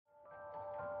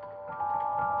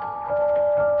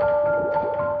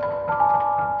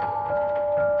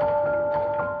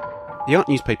The Art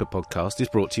Newspaper podcast is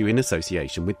brought to you in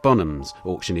association with Bonhams,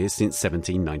 auctioneers since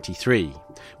 1793.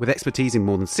 With expertise in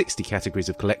more than 60 categories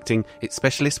of collecting, its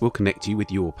specialists will connect you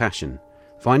with your passion.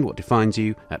 Find what defines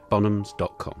you at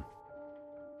bonhams.com.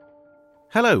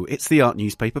 Hello, it's the Art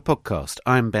Newspaper podcast.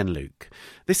 I'm Ben Luke.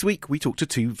 This week we talk to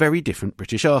two very different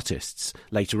British artists.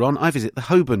 Later on I visit the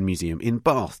Holborn Museum in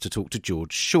Bath to talk to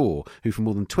George Shaw, who for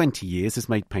more than 20 years has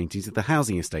made paintings of the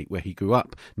housing estate where he grew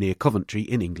up, near Coventry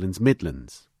in England's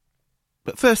Midlands.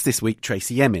 But first this week,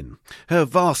 Tracey Emin. Her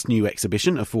vast new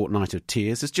exhibition, A Fortnight of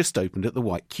Tears, has just opened at the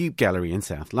White Cube Gallery in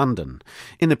South London.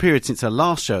 In the period since her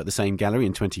last show at the same gallery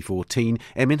in 2014,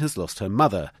 Emin has lost her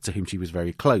mother, to whom she was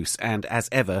very close, and as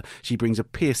ever, she brings a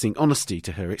piercing honesty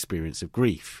to her experience of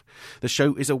grief. The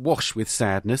show is awash with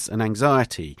sadness and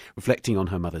anxiety. Reflecting on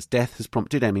her mother's death has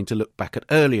prompted Emin to look back at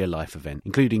earlier life events,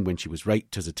 including when she was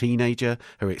raped as a teenager,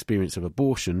 her experience of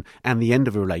abortion, and the end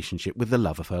of a relationship with the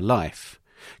love of her life.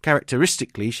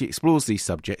 Characteristically, she explores these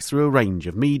subjects through a range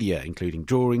of media, including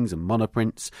drawings and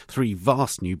monoprints, 3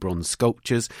 vast new bronze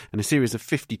sculptures, and a series of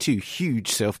 52 huge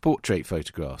self-portrait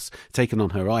photographs taken on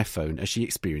her iPhone as she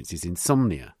experiences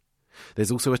insomnia.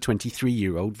 There's also a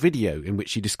 23-year-old video in which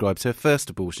she describes her first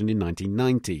abortion in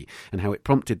 1990 and how it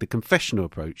prompted the confessional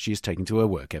approach she has taken to her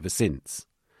work ever since.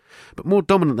 But more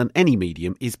dominant than any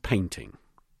medium is painting.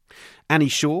 Annie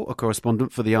Shaw, a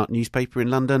correspondent for the Art Newspaper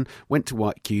in London, went to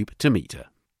White Cube to meet her.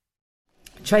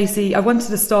 Tracey, I wanted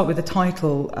to start with the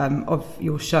title of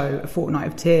your show, A Fortnight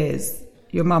of Tears.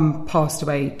 Your mum passed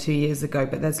away 2 years ago,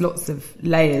 but there's lots of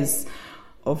layers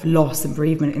of loss and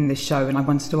bereavement in this show, and I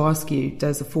wanted to ask you,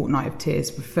 does A Fortnight of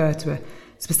Tears refer to a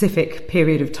specific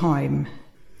period of time?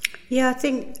 Yeah, I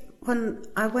think when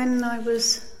I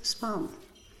was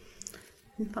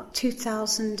about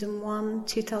 2001,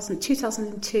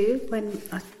 2002, when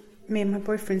me and my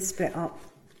boyfriend split up,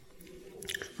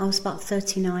 I was about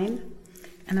 39,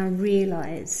 and I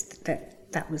realised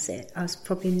that was it. I was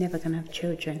probably never going to have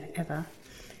children, ever.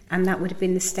 And that would have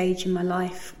been the stage in my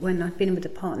life when I'd been with a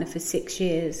partner for 6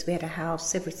 years, we had a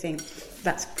house, everything.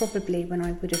 That's probably when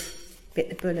I would have bit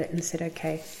the bullet and said,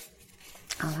 okay,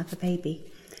 I'll have a baby.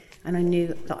 And I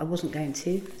knew that I wasn't going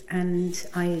to. And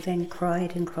I then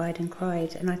cried and cried and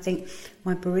cried. And I think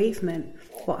my bereavement,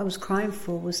 what I was crying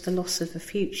for was the loss of a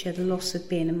future, the loss of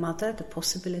being a mother, the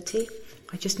possibility.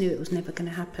 I just knew it was never going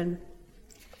to happen.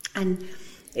 And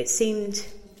it seemed,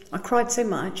 I cried so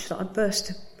much that I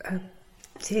burst a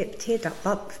teared up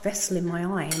blood vessel in my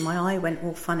eye, and my eye went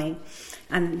all funny.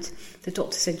 And the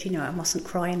doctor said, I mustn't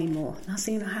cry anymore. And I was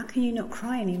thinking, how can you not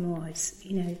cry anymore? It's,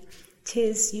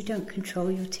 tears, you don't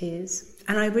control your tears.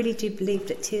 And I really do believe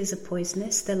that tears are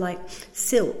poisonous. They're like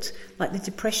silt, like the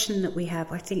depression that we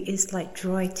have, I think, is like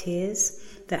dry tears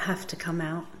that have to come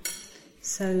out.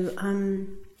 So,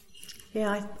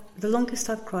 the longest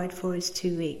I've cried for is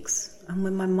 2 weeks. And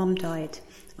when my mum died,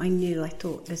 I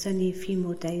thought there's only a few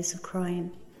more days of crying.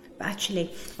 But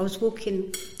actually, I was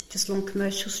walking just along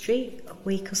Commercial Street a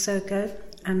week or so ago,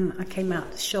 and I came out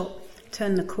of the shop,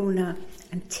 turned the corner,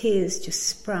 and tears just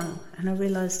sprung, and I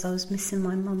realised I was missing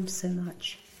my mum so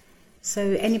much.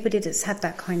 So anybody that's had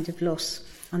that kind of loss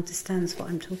understands what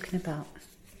I'm talking about.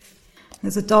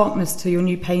 There's a darkness to your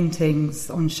new paintings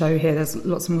on show here. There's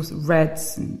lots more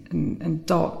reds and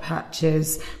dark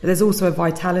patches, but there's also a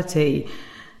vitality.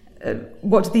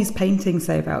 What do these paintings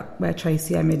say about where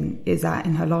Tracey Emin is at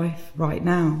in her life right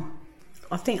now?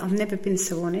 I think I've never been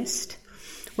so honest.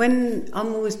 I'm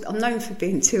known for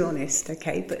being too honest,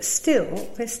 okay, but still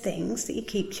there's things that you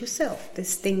keep to yourself.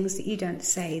 There's things that you don't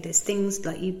say. There's things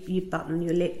like you button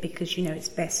your lip because it's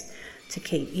best to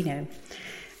keep,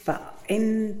 But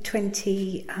in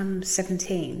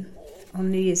 2017, on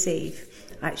New Year's Eve,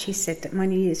 I actually said that my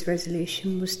New Year's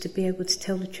resolution was to be able to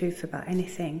tell the truth about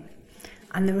anything.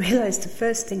 And I realised the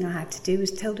first thing I had to do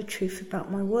was tell the truth about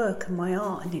my work and my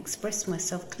art and express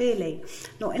myself clearly,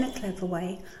 not in a clever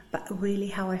way, but really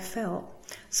how I felt.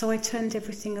 So I turned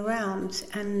everything around,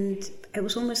 and it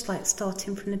was almost like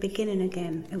starting from the beginning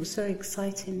again. It was very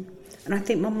exciting. And I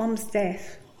think my mum's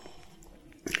death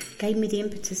gave me the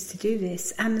impetus to do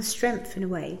this, and the strength in a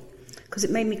way, because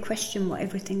it made me question what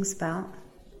everything's about.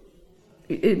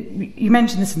 You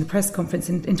mentioned this in the press conference.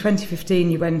 In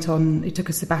 2015, you took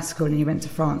a sabbatical and you went to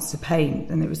France to paint,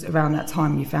 and it was around that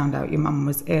time you found out your mum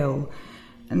was ill.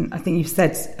 And I think you've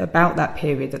said about that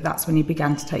period that's when you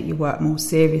began to take your work more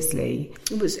seriously.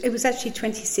 It was actually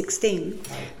 2016,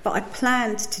 but I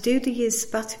planned to do the year's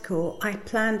sabbatical. I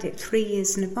planned it 3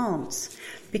 years in advance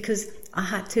because I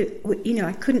had to,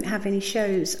 I couldn't have any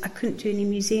shows. I couldn't do any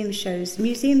museum shows.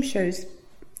 Museum shows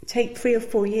take 3 or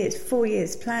 4 years, 4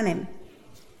 years planning.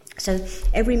 So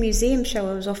every museum show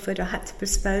I was offered, I had to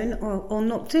postpone or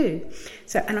not do.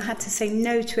 And I had to say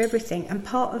no to everything. And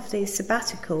part of the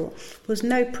sabbatical was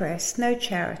no press, no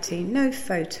charity, no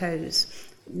photos,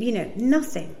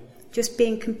 nothing. Just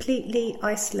being completely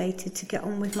isolated to get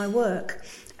on with my work.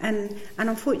 And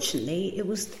unfortunately, it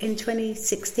was in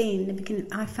 2016, the beginning,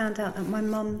 I found out that my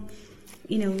mum,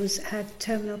 had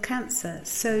terminal cancer.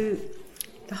 So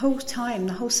the whole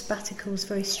sabbatical was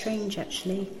very strange,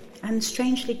 actually, and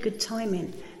strangely good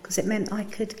timing, because it meant I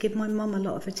could give my mum a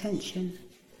lot of attention.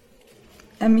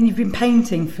 I mean, you've been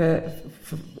painting for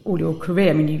all your career.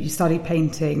 I mean, you studied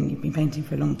painting, you've been painting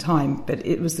for a long time, but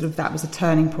it was that was a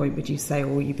turning point, would you say,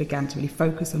 or you began to really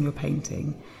focus on your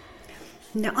painting?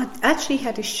 No, I actually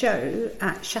had a show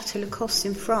at Château Lacoste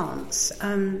in France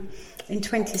in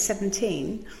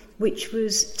 2017, which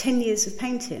was 10 years of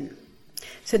painting.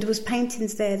 So there was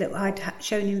paintings there that I'd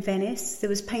shown in Venice. There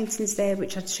was paintings there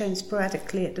which I'd shown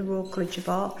sporadically at the Royal College of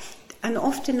Art. And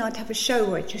often I'd have a show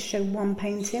where I'd just show one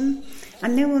painting,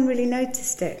 and no one really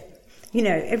noticed it.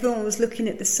 Everyone was looking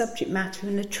at the subject matter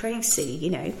and the Tracey,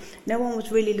 No one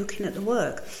was really looking at the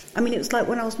work. I mean, it was like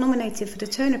when I was nominated for the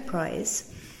Turner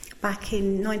Prize back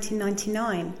in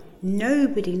 1999,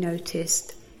 nobody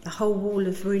noticed the whole wall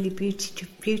of really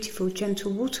beautiful,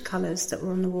 gentle watercolours that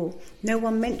were on the wall. No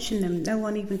one mentioned them. No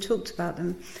one even talked about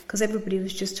them, because everybody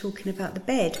was just talking about the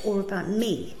bed or about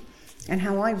me and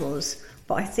how I was.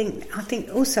 But I think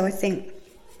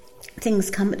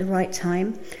things come at the right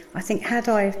time. I think had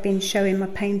I been showing my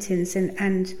paintings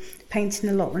and painting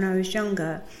a lot when I was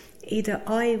younger, either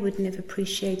I wouldn't have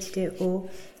appreciated it, or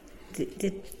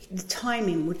the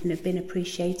timing wouldn't have been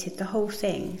appreciated, the whole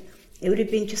thing. It would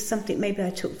have been just something maybe I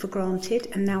took for granted,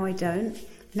 and now I don't.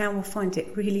 Now I find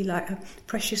it really like a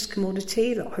precious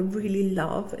commodity that I really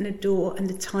love and adore, and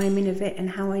the timing of it and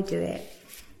how I do it.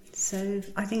 So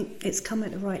I think it's come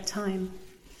at the right time.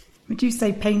 Would you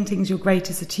say painting's your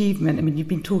greatest achievement? I mean, you've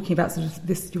been talking about sort of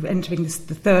this, you're entering the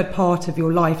third part of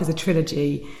your life as a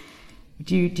trilogy.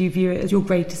 Do you view it as your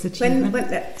greatest achievement?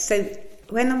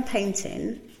 When I'm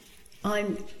painting,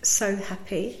 I'm so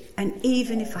happy, and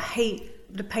even if I hate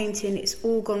the painting, it's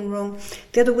all gone wrong.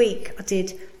 The other week I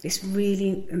did this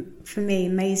really, for me,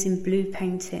 amazing blue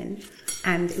painting,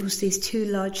 and it was these two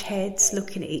large heads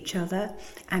looking at each other,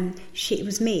 and it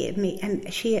was me, and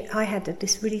I had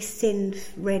this really thin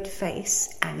red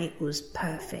face, and it was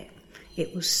perfect.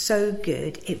 It was so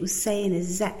good. It was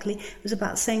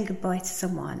about saying goodbye to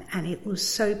someone, and it was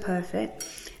so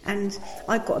perfect. And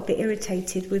I got a bit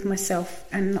irritated with myself,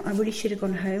 and I really should have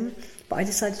gone home, but I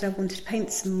decided I wanted to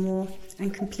paint some more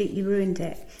and completely ruined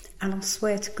it. And I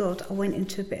swear to God, I went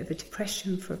into a bit of a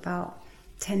depression for about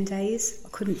 10 days. I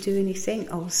couldn't do anything.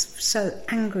 I was so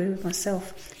angry with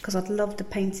myself because I'd loved the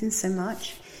painting so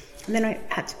much. And then I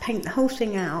had to paint the whole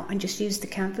thing out and just use the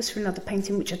canvas for another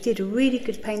painting, which I did a really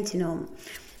good painting on.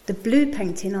 The blue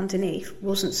painting underneath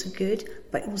wasn't so good,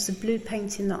 but it was the blue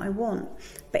painting that I want.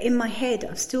 But in my head,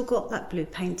 I've still got that blue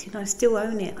painting. I still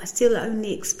own it. I still own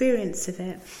the experience of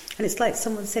it. And it's like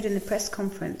someone said in the press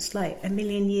conference, like a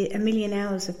million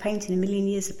hours of painting, a million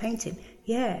years of painting.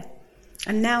 Yeah.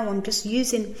 And now I'm just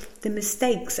using the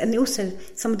mistakes. And also,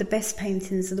 some of the best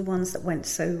paintings are the ones that went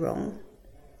so wrong.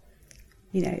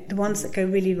 The ones that go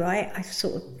really right, I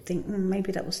sort of think,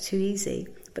 maybe that was too easy.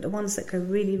 But the ones that go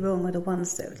really wrong are the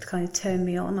ones that kind of turn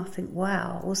me on. I think,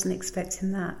 wow, I wasn't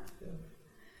expecting that.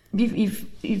 You've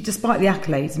despite the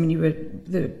accolades, I mean, you were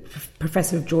the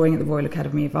Professor of Drawing at the Royal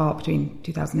Academy of Art between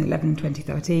 2011 and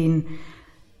 2013.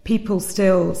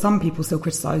 Some people still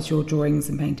criticise your drawings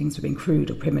and paintings for being crude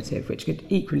or primitive, which could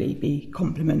equally be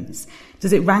compliments.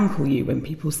 Does it rankle you when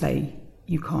people say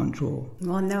you can't draw?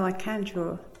 Well, no, I can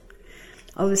draw.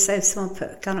 I would say if someone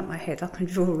put a gun at my head, I can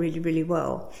draw really, really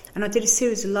well. And I did a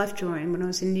series of life drawing when I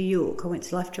was in New York. I went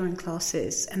to life drawing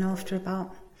classes, and after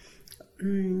about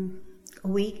a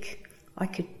week, I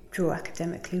could draw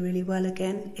academically really well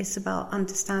again. It's about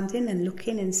understanding and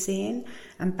looking and seeing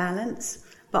and balance.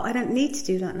 But I don't need to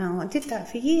do that now. I did that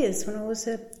for years when I was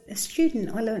a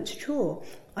student. I learned to draw.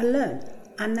 I learned,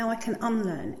 and now I can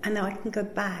unlearn, and now I can go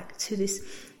back to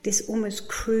this almost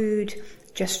crude,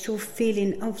 gestural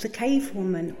feeling of the cave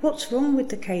woman. What's wrong with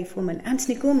the cave woman?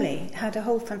 Anthony Gormley had a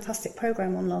whole fantastic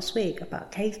programme on last week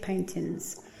about cave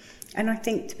paintings. And I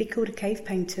think to be called a cave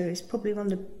painter is probably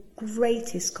one of the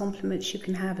greatest compliments you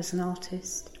can have as an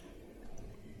artist.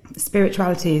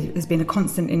 Spirituality has been a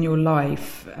constant in your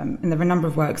life, and there are a number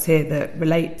of works here that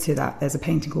relate to that. There's a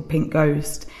painting called Pink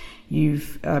Ghost.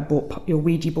 You've bought your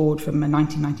Ouija board from a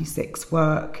 1996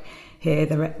 work. Here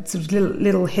there are sort of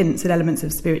little hints and elements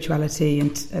of spirituality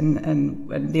and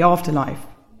the afterlife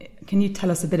Can you tell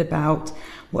us a bit about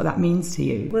what that means to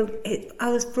you? Well,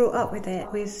 I was brought up with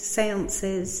it, with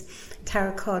seances,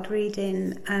 tarot card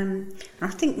reading. And I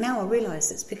think now I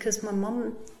realise it's because my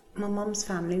mum's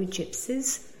family were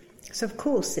gypsies. So, of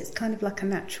course, it's kind of like a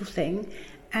natural thing.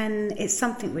 And it's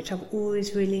something which I've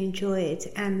always really enjoyed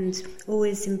and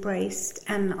always embraced.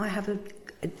 And I have an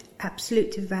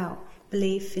absolute devout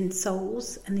belief in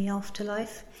souls and the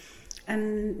afterlife.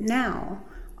 And now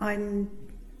I'm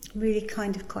really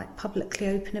kind of quite publicly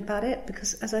open about it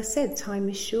because, as I said, time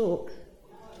is short.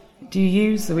 Do you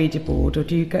use the Ouija board, or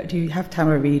do you have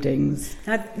tarot readings?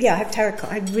 I have tarot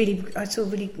cards. I saw a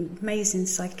really amazing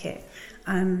psychic.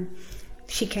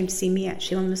 She came to see me,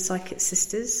 actually, one of the Psychic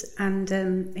Sisters, and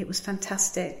it was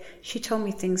fantastic. She told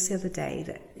me things the other day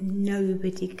that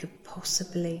nobody could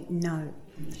possibly know.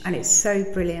 And it's so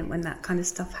brilliant when that kind of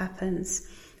stuff happens.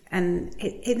 And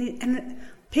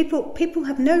people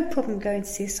have no problem going to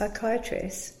see a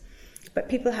psychiatrist, but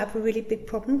people have a really big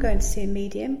problem going to see a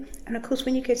medium. And of course,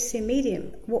 when you go to see a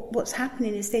medium, what's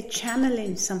happening is they're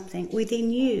channeling something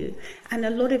within you. And a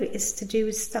lot of it is to do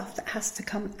with stuff that has to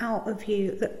come out of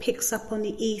you, that picks up on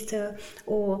the ether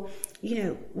or,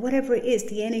 whatever it is,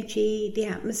 the energy, the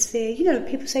atmosphere.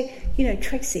 People say,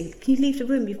 Tracey, can you leave the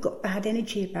room? You've got bad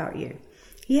energy about you.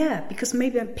 Yeah, because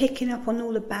maybe I'm picking up on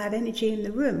all the bad energy in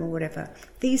the room or whatever.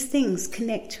 These things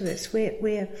connect to us.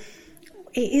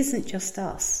 It isn't just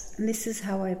us, and this is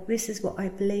what I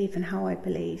believe and how I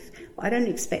believe. But I don't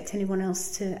expect anyone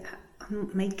else to. I'm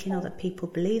not making other people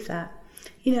believe that,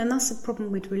 and that's the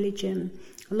problem with religion.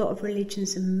 A lot of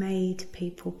religions have made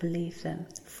people believe them,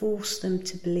 force them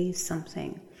to believe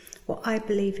something. What I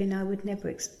believe in, I would never.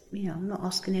 I'm not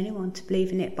asking anyone to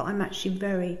believe in it, but I'm actually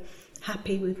very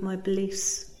happy with my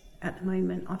beliefs at the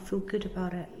moment. I feel good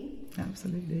about it.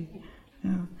 Absolutely.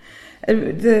 Yeah.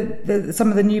 Some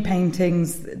of the new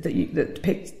paintings that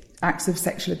depict acts of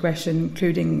sexual aggression,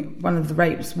 including one of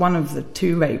the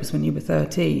 2 rapes when you were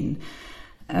 13.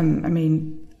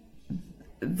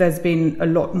 There's been a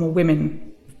lot more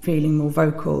women feeling more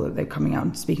vocal, that they're coming out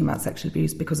and speaking about sexual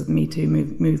abuse because of the Me Too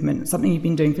movement. Something you've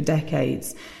been doing for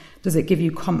decades. Does it give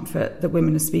you comfort that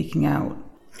women are speaking out?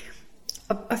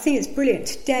 I think it's brilliant.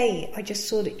 Today, I just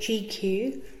saw that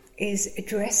GQ is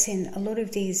addressing a lot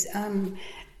of these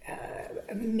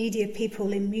media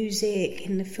people in music,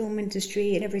 in the film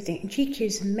industry and everything. And GQ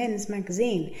is a men's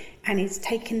magazine, and it's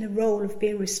taken the role of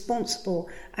being responsible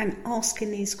and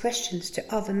asking these questions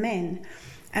to other men.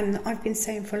 And I've been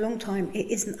saying for a long time, it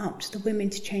isn't up to the women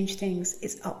to change things,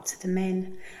 it's up to the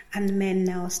men. And the men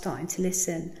now are starting to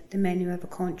listen, the men who have a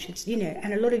conscience,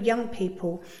 and a lot of young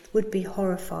people would be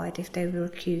horrified if they were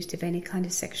accused of any kind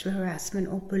of sexual harassment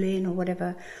or bullying or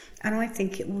whatever. And I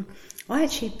think I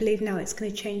actually believe now it's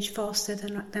going to change faster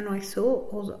than I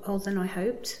thought or than I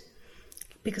hoped,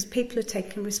 because people are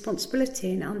taking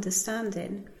responsibility and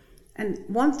understanding. And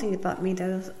one thing about me,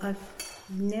 though, I've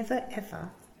never,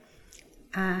 ever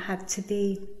I've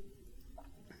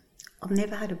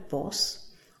never had a boss.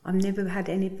 I've never had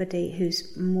anybody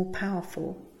who's more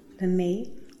powerful than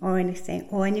me or anything,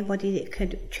 or anybody that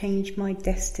could change my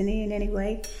destiny in any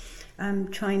way.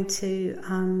 Trying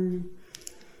to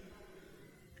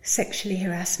sexually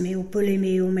harass me or bully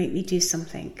me or make me do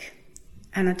something.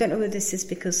 And I don't know whether this is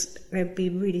because they'd be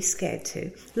really scared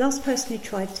to. The last person who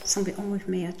tried something on with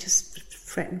me, I just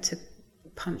threatened to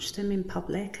punch them in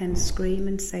public and scream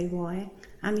and say why.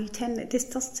 And this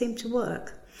does seem to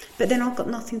work. But then I've got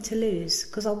nothing to lose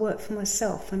because I work for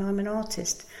myself and I'm an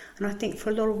artist. And I think for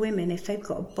a lot of women, if they've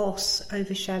got a boss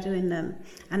overshadowing them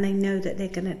and they know that they're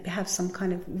going to have some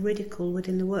kind of ridicule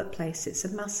within the workplace, it's a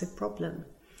massive problem.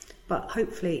 But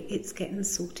hopefully it's getting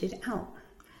sorted out.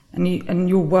 And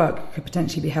your work could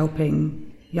potentially be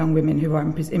helping young women who are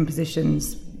in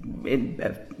positions,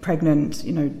 pregnant,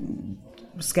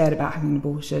 scared about having an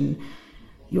abortion.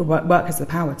 Your work has the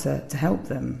power to help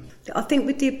them. I think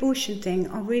with the abortion thing,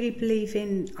 I really believe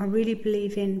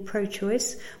in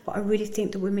pro-choice, but I really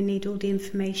think that women need all the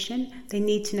information. They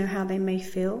need to know how they may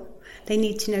feel. They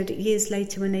need to know that years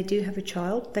later, when they do have a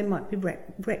child, they might be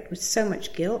wrecked with so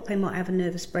much guilt. They might have a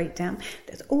nervous breakdown.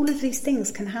 All of these things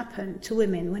can happen to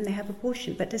women when they have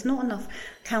abortion, but there's not enough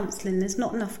counselling, there's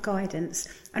not enough guidance.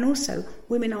 And also,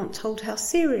 women aren't told how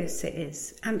serious it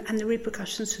is and the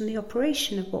repercussions from the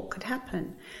operation of what could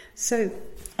happen. So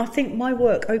I think my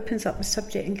work opens up the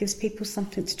subject and gives people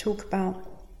something to talk about.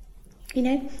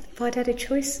 If I'd had a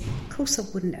choice, of course I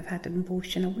wouldn't have had an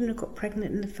abortion. I wouldn't have got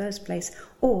pregnant in the first place.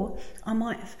 Or I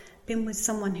might have been with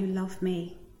someone who loved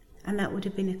me, and that would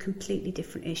have been a completely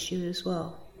different issue as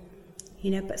well.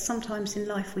 But sometimes in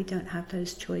life we don't have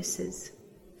those choices.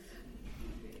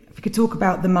 you could talk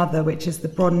about the Mother, which is the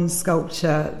bronze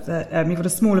sculpture that you've got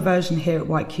a smaller version here at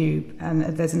White Cube, and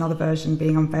there's another version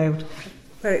being unveiled.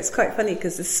 Well, it's quite funny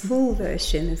because the small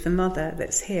version of the Mother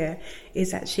that's here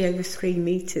is actually over 3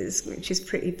 metres, which is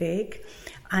pretty big.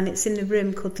 And it's in the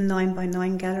room called the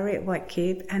 9x9 Gallery at White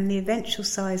Cube. And the eventual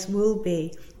size will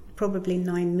be probably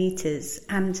 9 metres.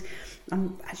 And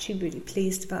I'm actually really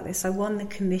pleased about this. I won the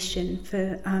commission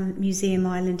for Museum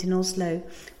Island in Oslo,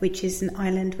 which is an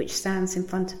island which stands in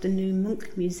front of the new Munch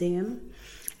Museum.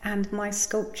 And my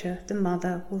sculpture, the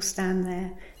Mother, will stand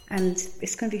there. And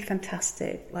it's going to be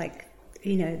fantastic. Like,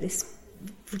 you know, this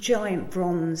giant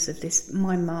bronze of this,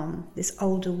 my mum, this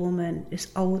older woman, this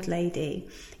old lady,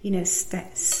 you know,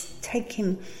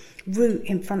 taking root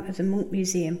in front of the Munch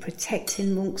Museum,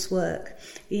 protecting Munch's work,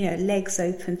 you know, legs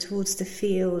open towards the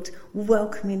field,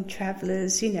 welcoming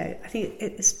travellers, you know. I think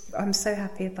I'm so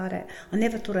happy about it. I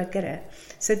never thought I'd get it.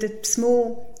 So the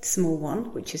small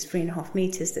one, which is 3.5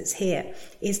 metres that's here,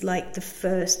 is like the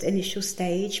first initial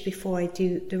stage before I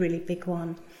do the really big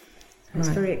one. It's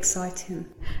very exciting.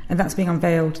 And that's being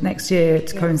unveiled next year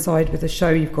to coincide with the show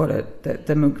you've got at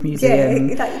the Munch Museum.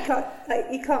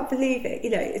 Yeah, you can't believe it.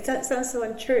 You know, that sounds so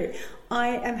untrue. I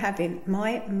am having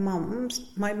my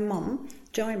mum,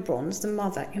 giant bronze, the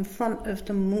Mother, in front of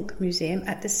the Munch Museum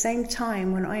at the same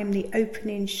time when I am the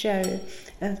opening show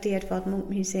of the Edvard Munch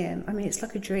Museum. I mean, it's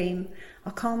like a dream.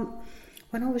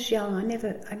 When I was young, I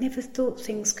never thought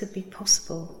things could be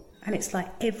possible. And it's like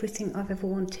everything I've ever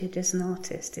wanted as an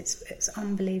artist. It's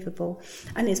unbelievable.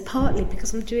 And it's partly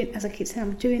because I'm doing, as I keep saying,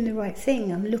 I'm doing the right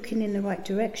thing. I'm looking in the right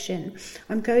direction.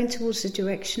 I'm going towards the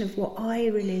direction of what I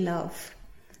really love.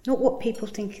 Not what people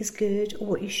think is good or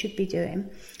what you should be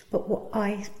doing, but what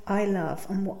I love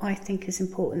and what I think is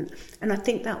important. And I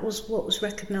think that was what was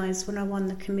recognised when I won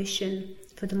the commission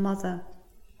for the Mother.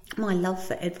 My love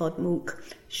for Edvard Munch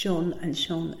shone and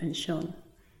shone and shone.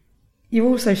 You're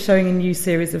also showing a new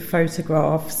series of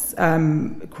photographs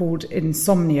called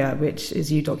Insomnia, which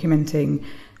is you documenting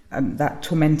that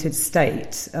tormented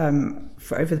state.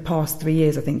 For over the past 3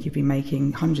 years, I think you've been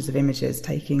making hundreds of images,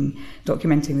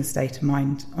 documenting the state of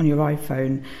mind on your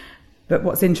iPhone. But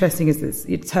what's interesting is that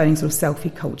you're turning sort of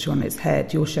selfie culture on its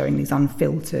head. You're showing these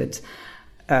unfiltered,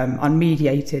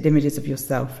 unmediated images of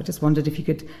yourself. I just wondered if you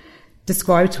could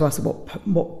describe to us at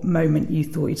what moment you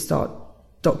thought you'd start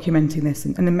documenting this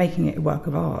and then making it a work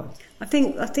of art. I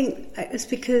think it's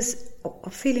because I'm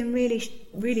feeling really,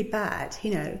 really bad, you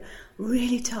know,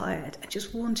 really tired. I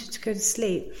just wanted to go to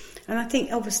sleep. And I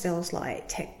think obviously I was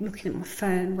like looking at my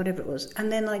phone, whatever it was.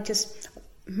 And then I just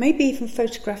maybe even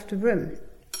photographed a room.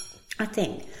 I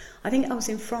think I was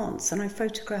in France and I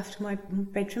photographed my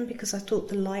bedroom because I thought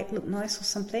the light looked nice or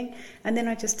something. And then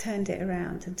I just turned it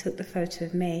around and took the photo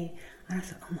of me. And I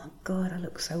thought, oh my God, I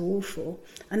look so awful.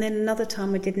 And then another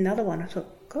time I did another one. I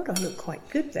thought, God, I look quite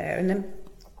good there. And then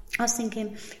I was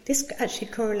thinking, this actually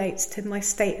correlates to my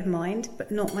state of mind, but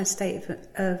not my state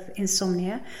of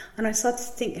insomnia. And I started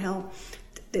to think how,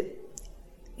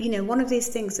 you know, one of these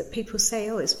things that people say,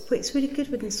 oh, it's really good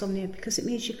with insomnia because it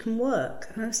means you can work.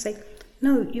 And I say,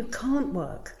 no, you can't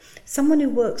work. Someone who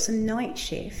works a night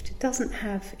shift doesn't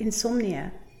have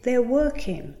insomnia. They're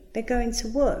working. They're going to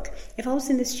work. If I was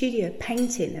in the studio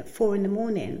painting at 4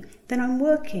 a.m, then I'm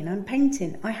working, I'm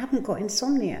painting. I haven't got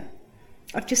insomnia.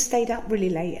 I've just stayed up really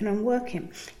late and I'm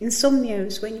working. Insomnia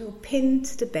is when you're pinned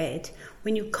to the bed,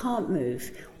 when you can't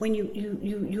move, when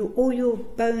you all your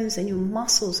bones and your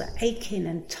muscles are aching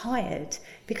and tired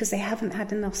because they haven't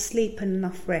had enough sleep and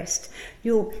enough rest.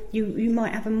 You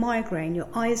might have a migraine, your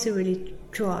eyes are really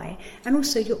dry, and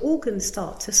also your organs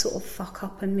start to sort of fuck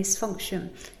up and misfunction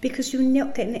because you're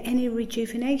not getting any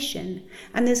rejuvenation.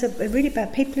 And there's a really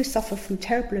bad, people who suffer from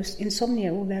terrible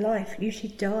insomnia all their life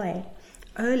usually die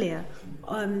earlier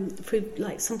through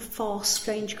like some fast,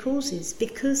 strange causes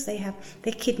because their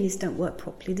kidneys don't work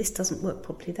properly, this doesn't work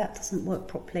properly, that doesn't work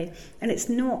properly. And it's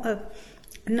not a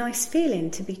nice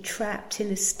feeling to be trapped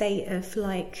in a state of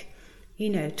like, you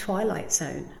know, Twilight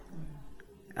Zone.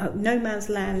 No man's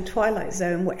land, Twilight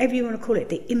Zone, whatever you want to call it,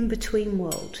 the in-between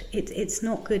world. It's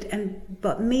not good.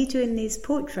 But me doing these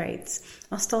portraits,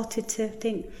 I started to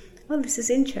think, oh, this is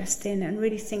interesting, and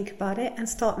really think about it and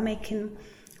start making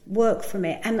work from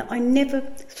it. And I never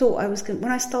thought I was going to,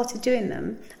 when I started doing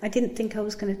them, I didn't think I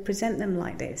was going to present them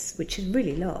like this, which is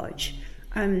really large.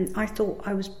 I thought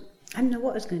I didn't know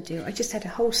what I was going to do. I just had a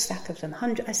whole stack of them,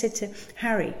 100. I said to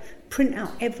Harry, print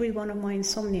out every one of my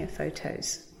insomnia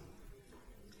photos.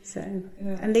 So,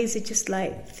 and these are just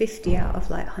like 50 out of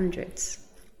like hundreds.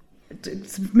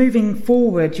 Moving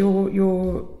forward,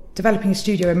 you're developing a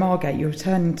studio in Margate. You're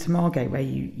returning to Margate where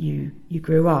you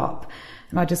grew up.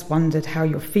 And I just wondered how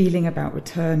you're feeling about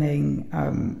returning.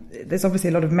 There's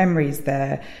obviously a lot of memories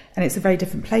there, and it's a very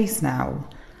different place now.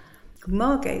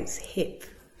 Margate's hip.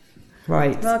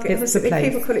 Right, Margate, it's the place.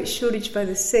 People call it Shoreditch by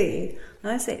the Sea.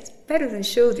 And I say it's better than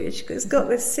Shoreditch because it's got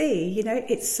the sea, you know.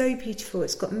 It's so beautiful.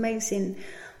 It's got amazing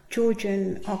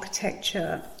Georgian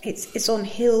architecture. It's on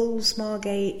hills,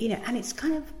 Margate, you know, and it's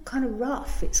kind of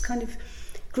rough. It's kind of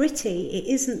gritty.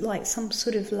 It isn't like some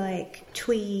sort of like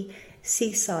twee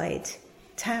seaside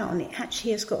town. It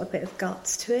actually has got a bit of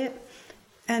guts to it.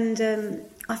 And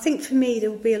I think for me there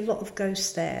will be a lot of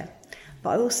ghosts there. But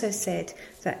I also said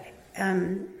that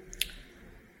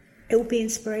it will be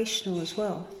inspirational as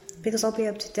well, because I'll be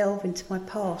able to delve into my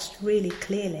past really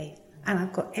clearly, and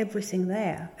I've got everything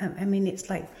there. I mean, it's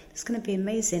going to be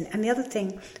amazing. And the other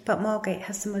thing about Margate, it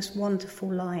has the most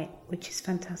wonderful light, which is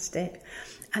fantastic.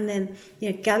 And then,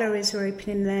 you know, galleries are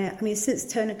opening there. I mean,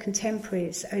 since Turner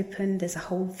Contemporary's opened, there's a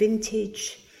whole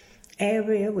vintage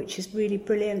area, which is really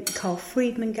brilliant. Carl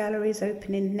Friedman Gallery is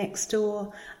opening next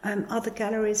door. Other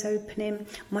galleries opening.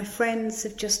 My friends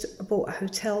have just bought a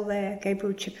hotel there.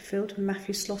 Gabriel Chipperfield and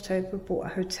Matthew Slotover bought a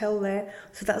hotel there.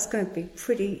 So that's going to be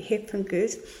pretty hip and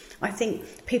good. I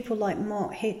think people like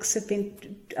Mark Hicks have been,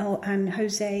 and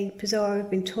Jose Pizarro have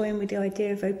been toying with the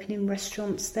idea of opening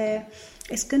restaurants there.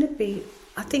 It's going to be,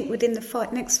 I think within the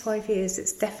next 5 years,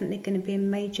 it's definitely going to be a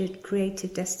major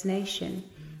creative destination.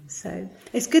 So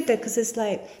it's good though, because there's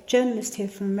like journalists here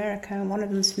from America, and one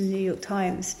of them's from the New York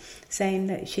Times, saying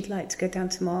that she'd like to go down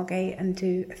to Margate and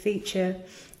do a feature.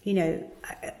 You know,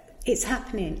 it's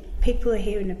happening. People are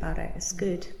hearing about it. It's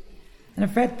good. And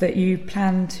I've read that you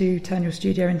plan to turn your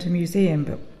studio into a museum,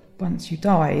 but once you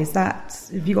die,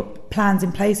 have you got plans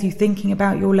in place? Are you thinking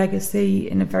about your legacy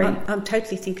in a very... I'm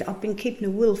totally thinking. I've been keeping a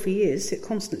will for years. It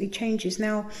constantly changes.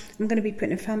 Now I'm going to be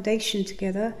putting a foundation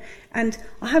together, and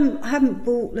I haven't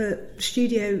bought the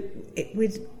studio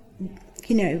with,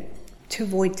 you know, to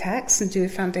avoid tax and do a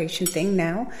foundation thing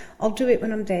now. I'll do it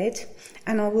when I'm dead,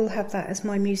 and I will have that as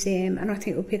my museum, and I think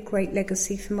it will be a great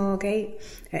legacy for Margate.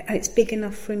 It's big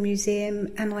enough for a museum,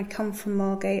 and I come from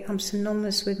Margate. I'm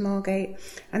synonymous with Margate,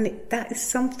 and that is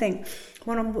something,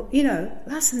 when I'm, you know,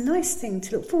 that's a nice thing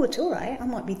to look forward to. All right, I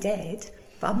might be dead,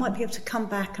 but I might be able to come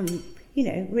back and, you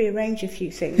know, rearrange a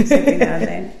few things every now and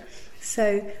then.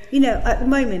 So, you know, at the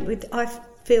moment, I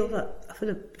feel that for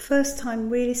the first time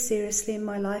really seriously in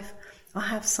my life, I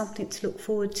have something to look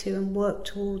forward to and work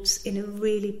towards in a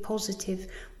really positive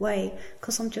way,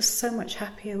 because I'm just so much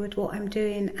happier with what I'm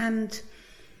doing and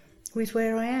with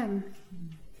where I am.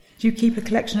 Do you keep a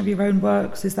collection of your own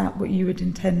works? Is that what you would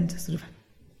intend to sort of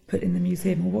put in the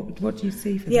museum, or what do you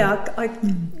see for that?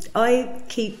 I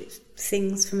keep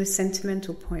things from a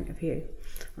sentimental point of view,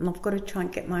 and I've got to try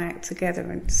and get my act together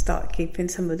and start keeping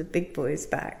some of the big boys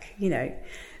back, you know.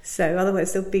 So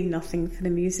otherwise there'll be nothing for the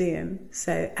museum.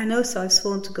 So, and also I've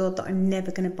sworn to God that I'm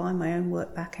never going to buy my own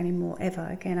work back anymore, ever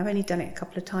again. I've only done it a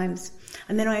couple of times,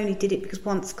 and then I only did it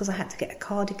because I had to get a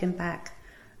cardigan back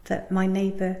that my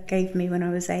neighbour gave me when I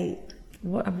was 8.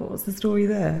 What was the story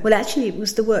there? Well, actually, it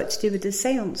was the work to do with the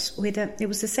séance. It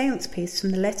was a séance piece from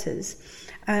the letters.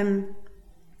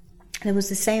 There was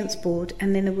the séance board,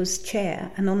 and then there was a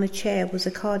chair, and on the chair was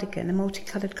a cardigan, a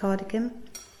multicoloured cardigan.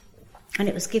 And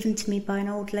it was given to me by an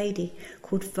old lady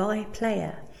called Vi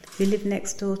Player, who lived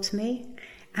next door to me.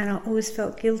 And I always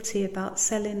felt guilty about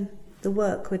selling the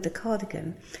work with the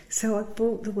cardigan. So I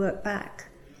bought the work back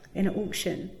in an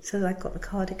auction, so I got the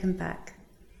cardigan back.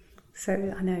 So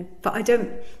I know, but I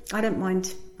don't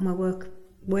mind my work,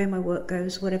 where my work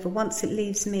goes, whatever. Once it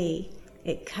leaves me,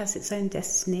 it has its own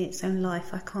destiny, its own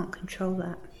life. I can't control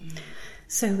that.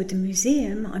 So with the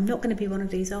museum, I'm not going to be one of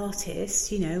these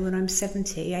artists, you know, when I'm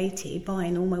 70, 80,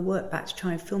 buying all my work back to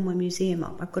try and fill my museum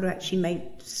up. I've got to actually make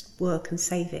work and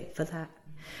save it for that.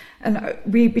 And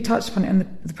we touched upon it in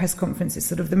the press conference. It's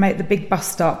sort of the big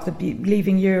bust up,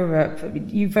 leaving Europe.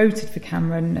 You voted for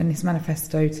Cameron and his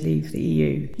manifesto to leave the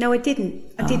EU. No, I didn't.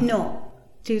 I did not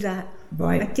do that.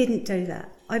 Right. I didn't do that.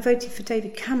 I voted for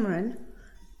David Cameron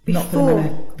before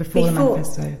the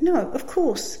manifesto. No, of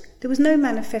course. There was no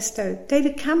manifesto.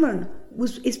 David Cameron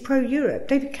is pro-Europe.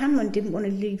 David Cameron didn't want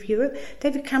to leave Europe.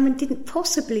 David Cameron didn't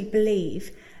possibly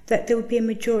believe that there would be a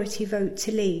majority vote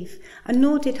to leave, and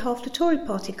nor did half the Tory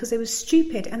party, because they were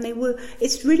stupid, and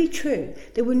it's really true,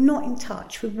 they were not in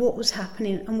touch with what was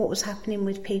happening and what was happening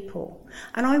with people.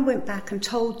 And I went back and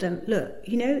told them, look,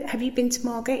 you know, have you been to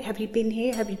Margate? Have you been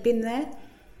here? Have you been there?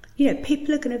 You know,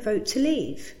 people are going to vote to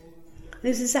leave. And it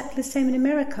was exactly the same in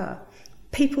America.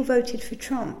 People voted for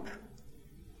Trump.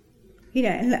 You know,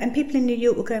 and people in New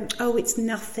York were going, oh, it's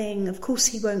nothing, of course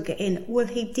he won't get in. Well,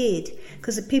 he did,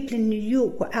 because the people in New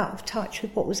York were out of touch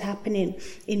with what was happening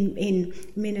in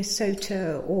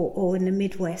Minnesota or in the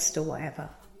Midwest or whatever.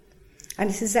 And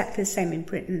it's exactly the same in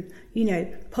Britain. You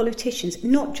know, politicians,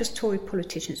 not just Tory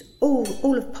politicians,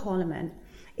 all of Parliament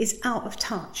is out of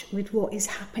touch with what is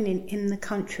happening in the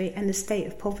country and the state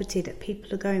of poverty that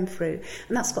people are going through.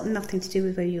 And that's got nothing to do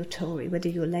with whether you're Tory, whether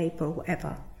you're Labour or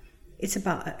whatever. It's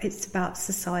about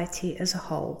society as a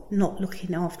whole, not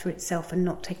looking after itself and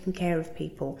not taking care of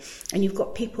people. And you've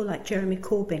got people like Jeremy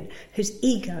Corbyn, whose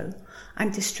ego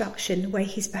and destruction, the way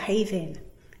he's behaving,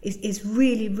 is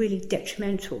really, really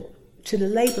detrimental to the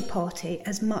Labour Party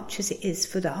as much as it is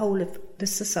for the whole of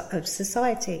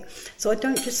society. So I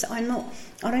don't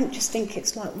just think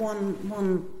it's like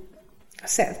one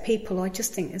set of people. I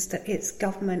just think it's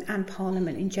government and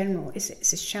Parliament in general. It's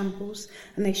a shambles,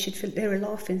 and they're a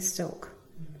laughing stock.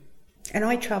 And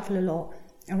I travel a lot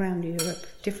around Europe,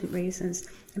 different reasons,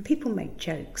 and people make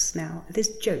jokes now. There's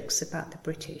jokes about the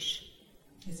British.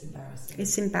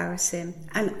 It's embarrassing.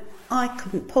 And I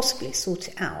couldn't possibly sort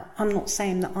it out. I'm not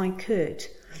saying that I could,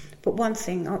 but one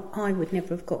thing I would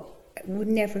never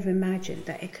have imagined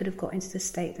that it could have got into the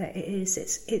state that it is.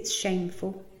 It's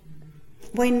shameful.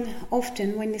 When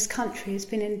this country has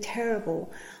been in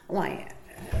terrible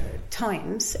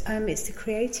times, it's the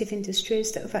creative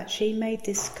industries that have actually made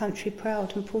this country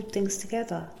proud and pulled things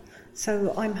together.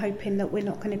 So I'm hoping that we're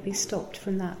not going to be stopped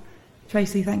from that.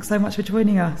 Tracey, thanks so much for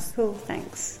joining us. Cool,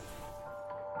 thanks.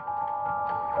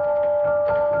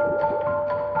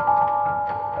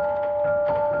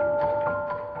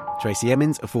 Tracey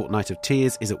Emin's A Fortnight of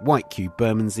Tears is at White Cube,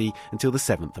 Bermondsey until the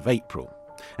 7th of April.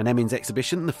 And Emin's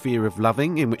exhibition, The Fear of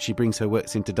Loving, in which she brings her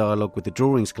works into dialogue with the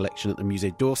drawings collection at the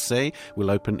Musée d'Orsay, will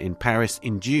open in Paris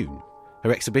in June.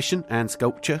 Her exhibition and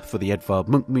sculpture for the Edvard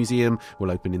Munch Museum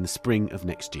will open in the spring of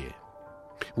next year.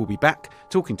 We'll be back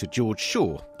talking to George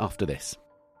Shaw after this.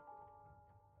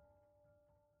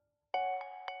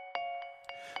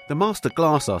 The master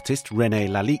glass artist René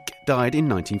Lalique died in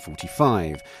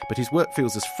 1945, but his work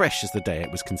feels as fresh as the day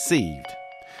it was conceived.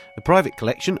 The private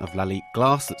collection of Lalique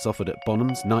glass that's offered at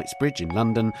Bonham's, Knightsbridge in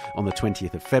London on the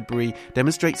 20th of February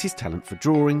demonstrates his talent for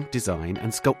drawing, design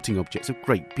and sculpting objects of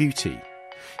great beauty.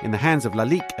 In the hands of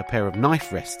Lalique, a pair of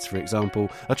knife rests, for example,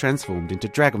 are transformed into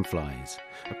dragonflies.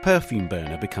 A perfume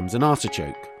burner becomes an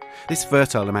artichoke. This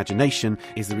fertile imagination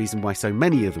is the reason why so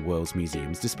many of the world's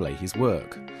museums display his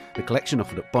work. The collection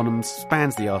offered at Bonham's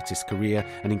spans the artist's career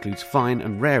and includes fine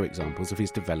and rare examples of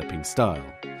his developing style.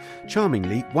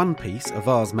 Charmingly, one piece, a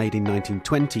vase made in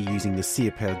 1920 using the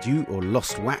cire perdu or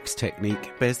lost wax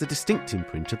technique, bears the distinct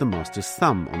imprint of the master's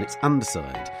thumb on its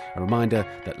underside, a reminder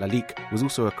that Lalique was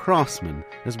also a craftsman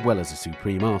as well as a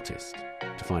supreme artist.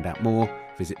 To find out more,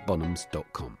 visit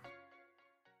bonhams.com.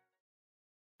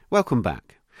 Welcome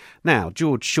back. Now,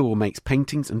 George Shaw makes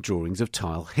paintings and drawings of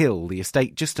Tile Hill, the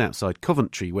estate just outside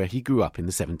Coventry where he grew up in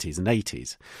the 70s and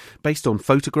 80s. Based on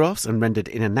photographs and rendered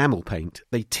in enamel paint,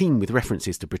 they teem with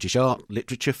references to British art,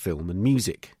 literature, film and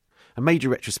music. A major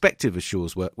retrospective of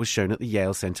Shaw's work was shown at the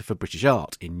Yale Centre for British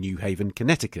Art in New Haven,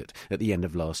 Connecticut at the end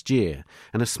of last year,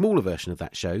 and a smaller version of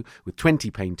that show, with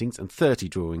 20 paintings and 30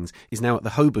 drawings, is now at the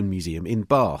Holborn Museum in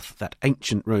Bath, that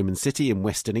ancient Roman city in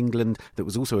western England that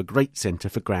was also a great centre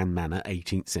for Grand Manner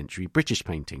 18th century British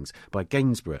paintings by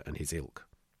Gainsborough and his ilk.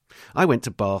 I went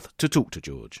to Bath to talk to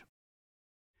George.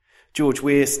 George,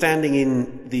 we're standing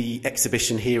in the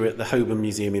exhibition here at the Holborn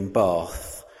Museum in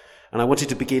Bath. And I wanted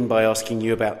to begin by asking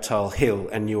you about Tile Hill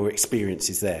and your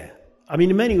experiences there. I mean,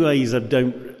 in many ways,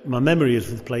 my memory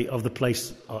of the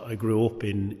place I grew up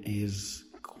in is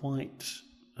quite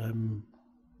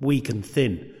weak and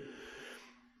thin.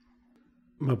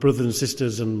 My brothers and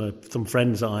sisters and some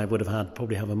friends that I would have had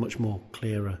probably have a much more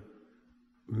clearer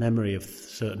memory of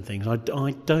certain things. I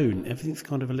don't. Everything's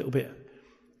kind of a little bit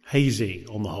hazy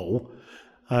on the whole.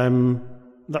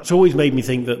 That's always made me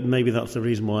think that maybe that's the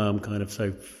reason why I'm kind of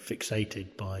so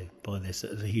fixated by this.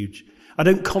 As a huge, I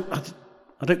don't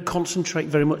concentrate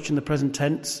very much in the present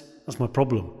tense. That's my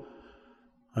problem.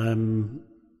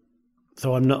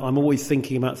 So I'm always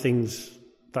thinking about things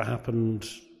that happened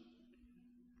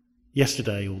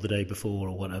yesterday or the day before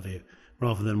or whatever,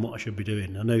 rather than what I should be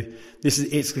doing. I know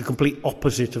it's the complete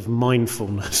opposite of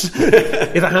mindfulness.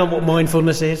 Is that what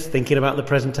mindfulness is? Thinking about the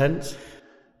present tense.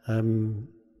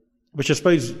 Which I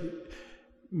suppose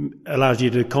allows you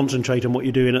to concentrate on what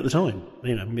you're doing at the time.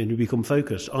 You become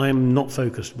focused. I am not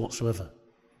focused whatsoever.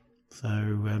 So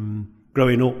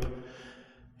growing up,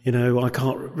 I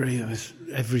can't really.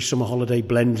 Every summer holiday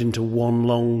blends into one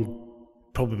long,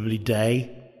 probably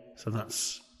day. So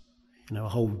that's a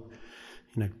whole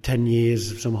 10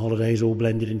 years of summer holidays all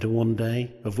blended into one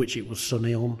day, of which it was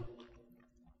sunny on.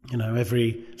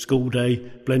 Every school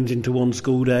day blends into one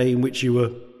school day in which you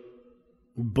were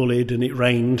bullied and it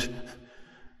rained.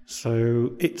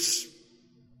 So it's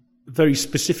a very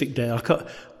specific day.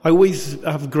 I always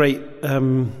have great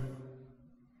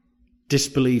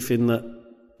disbelief in that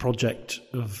project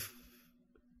of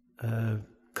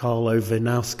Carl Ove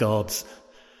Knausgaard's,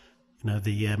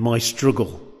 the My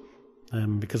Struggle,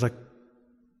 because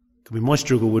my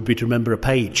struggle would be to remember a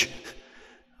page.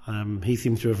 He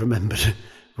seems to have remembered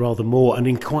rather more, and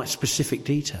in quite specific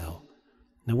detail.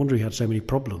 No wonder he had so many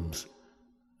problems.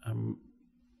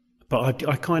 But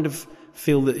I kind of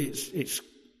feel that it's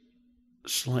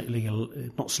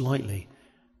not slightly,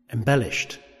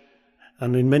 embellished.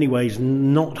 And in many ways,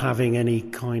 not having any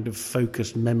kind of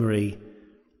focused memory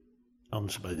on,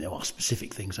 suppose there are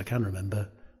specific things I can remember,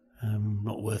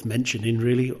 not worth mentioning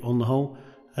really on the whole.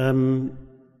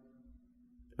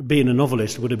 Being a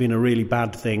novelist would have been a really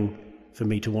bad thing for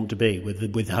me to want to be,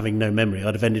 with having no memory.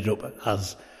 I'd have ended up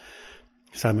as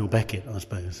Samuel Beckett, I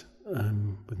suppose,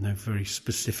 with no very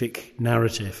specific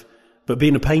narrative. But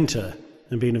being a painter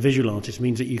and being a visual artist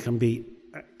means that you can be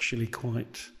actually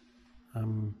quite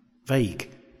vague.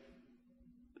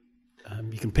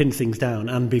 You can pin things down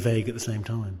and be vague at the same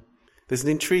time. There's an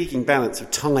intriguing balance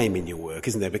of time in your work,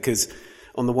 isn't there? Because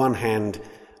on the one hand,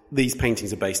 these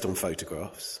paintings are based on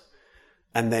photographs,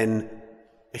 and then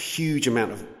a huge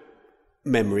amount of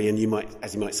memory, and you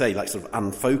might say, like sort of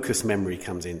unfocused memory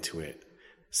comes into it.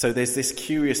 So there's this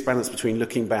curious balance between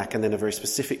looking back and then a very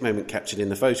specific moment captured in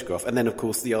the photograph, and then of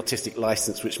course the artistic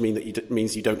license, which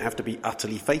means you don't have to be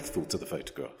utterly faithful to the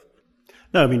photograph.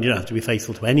 No, I mean, you don't have to be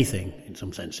faithful to anything in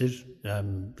some senses.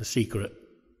 The secret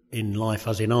in life,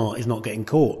 as in art, is not getting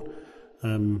caught.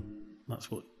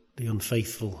 That's what the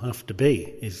unfaithful have to be,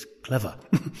 is clever.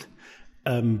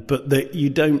 But that you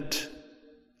don't...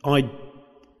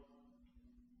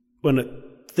 When I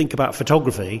think about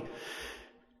photography,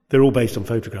 they're all based on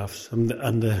photographs. And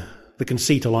the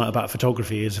conceit I like about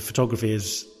photography is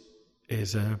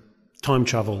time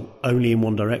travel only in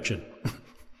one direction.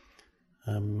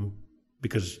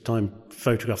 Because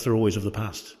photographs are always of the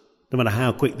past. No matter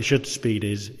how quick the shutter speed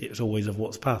is, it's always of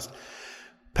what's past.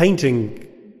 Painting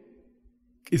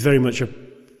is very much a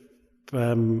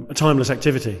timeless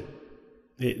activity.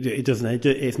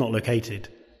 It's not located,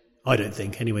 I don't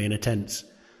think, anyway, in a tense.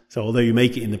 So although you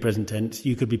make it in the present tense,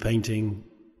 you could be painting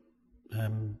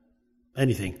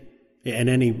anything in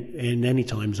any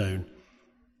time zone,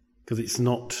 because it's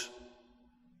not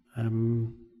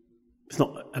an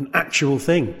actual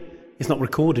thing. It's not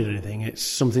recorded anything. It's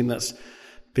something that's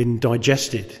been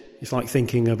digested. It's like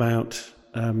thinking about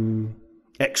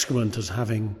excrement as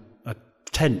having a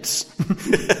tense.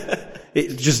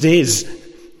 It just is.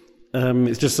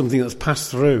 It's just something that's passed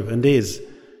through and is.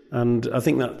 And I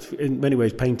think that in many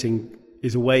ways painting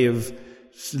is a way of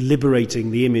liberating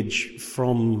the image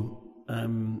from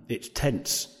its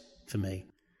tense for me.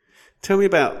 Tell me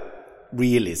about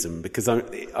realism, because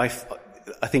I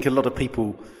think a lot of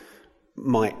people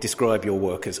might describe your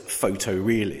work as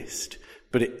photorealist,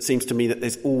 but it seems to me that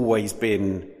there's always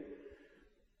been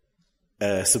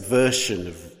a subversion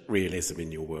of realism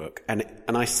in your work, and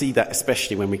I see that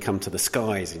especially when we come to the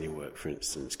skies in your work, for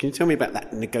instance. Can you tell me about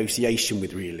that negotiation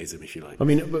with realism, if you like? I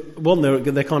mean, one,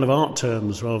 they're kind of art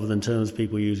terms rather than terms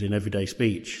people use in everyday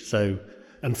speech. So,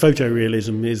 and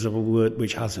photorealism is a word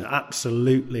which has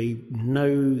absolutely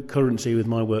no currency with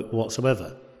my work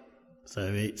whatsoever. So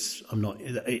it's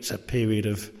a period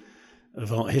of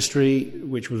art history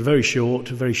which was very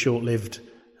short-lived,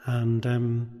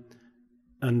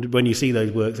 and when you see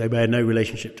those works, they bear no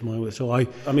relationship to my work. So I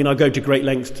go to great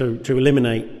lengths to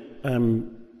eliminate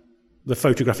the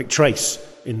photographic trace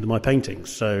in my paintings.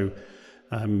 So,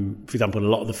 for example, a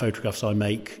lot of the photographs I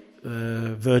make,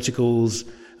 verticals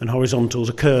and horizontals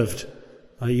are curved.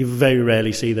 You very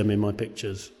rarely see them in my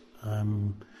pictures.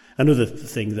 Another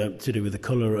thing that to do with the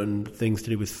colour and things to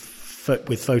do with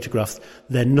photographs,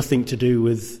 they're nothing to do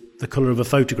with the colour of a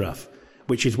photograph,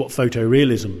 which is what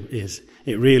photorealism is.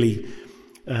 It really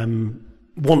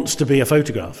wants to be a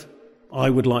photograph. I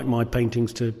would like my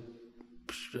paintings to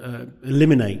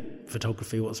eliminate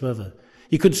photography whatsoever.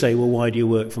 You could say, well, why do you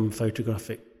work from a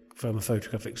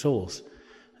photographic source?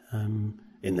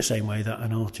 In the same way that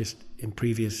an artist in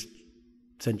previous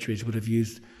centuries would have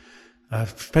used a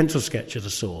pencil sketch as a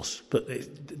source, but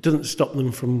it doesn't stop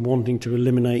them from wanting to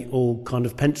eliminate all kind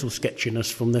of pencil sketchiness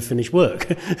from their finished work.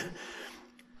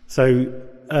 So,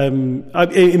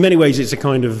 in many ways, it's a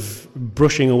kind of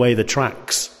brushing away the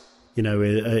tracks, like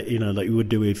you would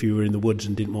do if you were in the woods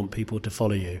and didn't want people to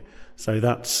follow you. So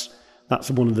that's That's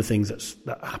one of the things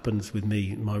that happens with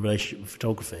me in my relationship with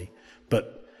photography.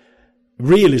 But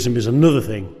realism is another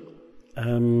thing.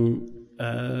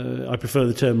 I prefer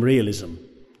the term realism.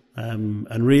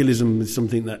 And realism is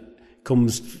something that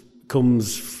comes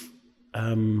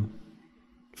from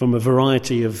a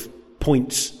variety of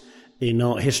points in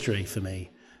art history for me.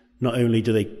 Not only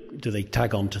do they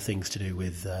tag on to things to do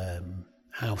with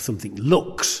how something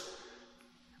looks,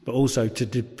 but also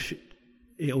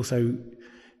it also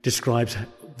describes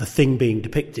the thing being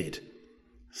depicted.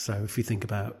 So if you think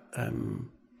about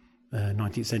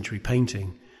 19th century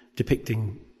painting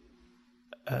depicting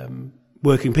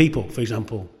working people, for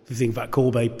example, if you think about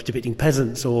Courbet depicting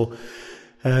peasants, or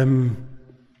even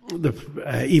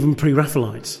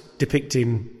pre-Raphaelites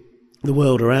depicting the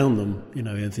world around them,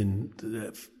 as in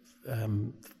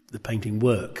the painting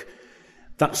work.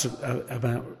 That's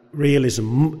about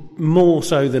realism, more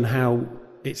so than how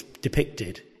it's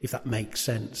depicted, if that makes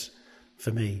sense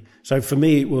for me. So for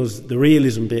me, it was the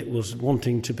realism bit was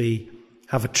wanting to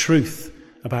have a truth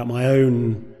about my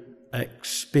own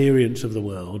experience of the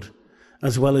world,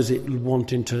 as well as it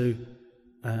wanting to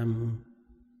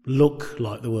look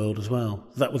like the world as well.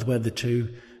 That was where the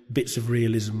two bits of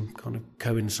realism kind of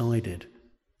coincided.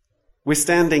 We're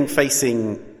standing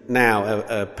facing now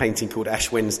a painting called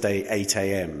Ash Wednesday 8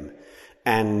 a.m.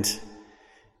 and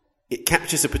it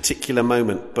captures a particular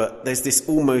moment, but there's this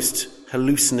almost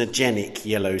hallucinogenic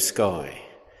yellow sky.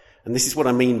 And this is what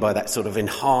I mean by that sort of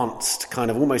enhanced, kind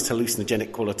of almost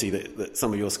hallucinogenic quality that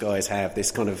some of your skies have,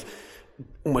 this kind of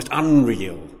almost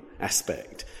unreal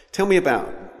aspect. Tell me about...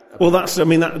 Well,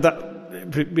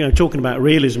 talking about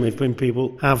realism, when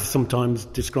people have sometimes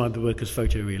described the work as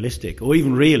photorealistic or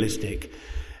even realistic,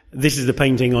 this is the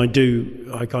painting I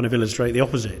kind of illustrate the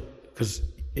opposite, because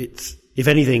if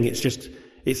anything, it's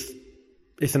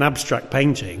an abstract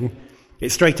painting.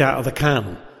 It's straight out of the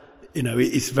can.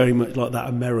 It's very much like that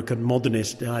American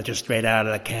modernist, just straight out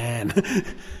of the can.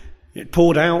 It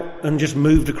poured out and just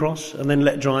moved across, and then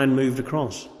let dry and moved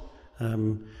across.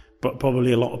 But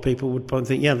probably a lot of people would probably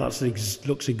think, that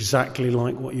looks exactly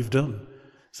like what you've done.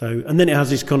 So, and then it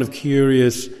has this kind of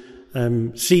curious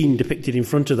scene depicted in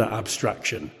front of that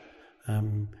abstraction,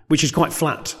 which is quite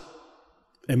flat.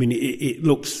 I mean, it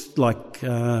looks like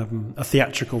a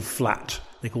theatrical flat.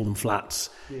 They call them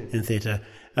flats in theatre.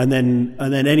 And then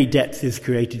any depth is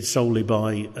created solely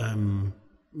by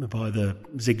the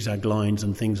zigzag lines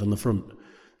and things on the front.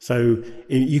 So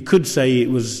you could say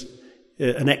it was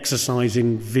an exercise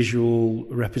in visual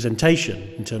representation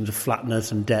in terms of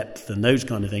flatness and depth and those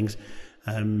kind of things.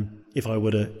 If I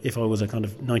was a kind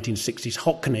of 1960s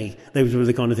Hockney, those were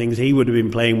the kind of things he would have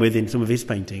been playing with in some of his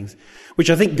paintings,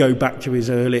 which I think go back to his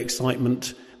early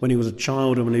excitement when he was a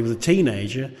child and when he was a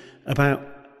teenager about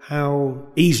how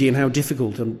easy and how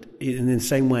difficult, and in the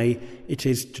same way it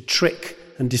is to trick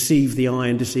and deceive the eye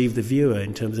and deceive the viewer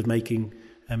in terms of making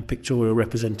pictorial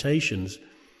representations.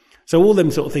 So all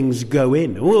them sort of things go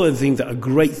in. All the things that are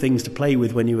great things to play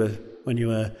with when you're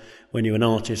an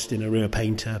artist in a room, a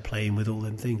painter playing with all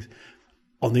them things.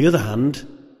 On the other hand,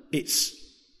 it's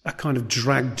a kind of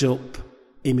dragged up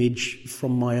image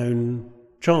from my own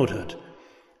childhood,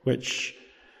 which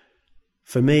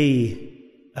for me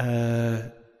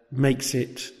makes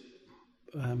it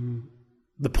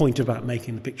the point about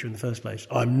making the picture in the first place.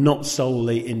 I'm not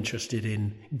solely interested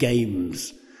in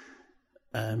games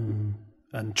and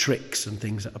tricks and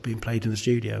things that are being played in the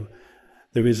studio.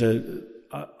 There is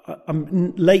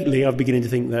lately I'm beginning to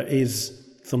think there is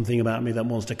something about me that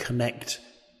wants to connect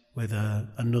with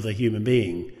another human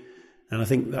being, and I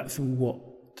think that's what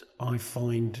I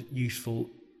find useful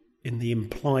in the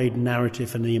implied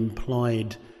narrative and the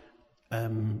implied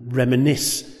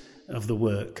reminisce of the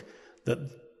work,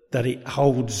 that it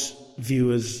holds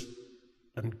viewers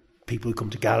and people who come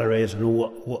to galleries and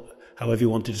all however you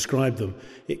want to describe them.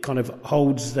 It kind of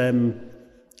holds them,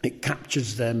 it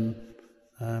captures them,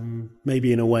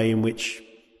 maybe in a way in which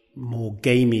more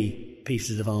gamey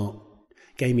pieces of art,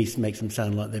 gamey makes them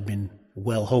sound like they've been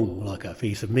well hung, like a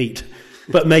piece of meat.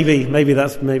 But maybe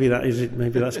that's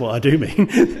what I do mean.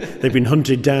 They've been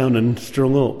hunted down and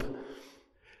strung up.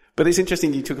 But it's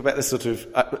interesting you talk about the sort of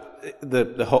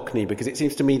the Hockney, because it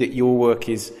seems to me that your work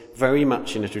is very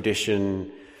much in a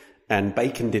tradition, and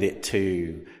Bacon did it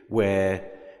too,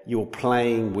 where you're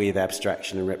playing with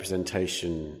abstraction and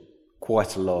representation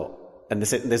quite a lot. And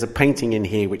there's a painting in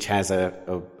here which has a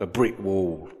brick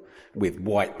wall with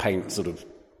white paint sort of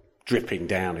dripping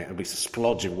down it, a big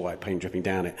splodge of white paint dripping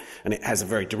down it, and it has a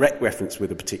very direct reference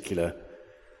with a particular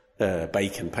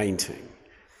Bacon painting.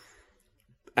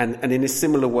 And in a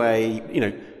similar way,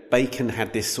 Bacon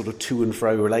had this sort of to and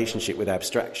fro relationship with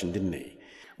abstraction, didn't he?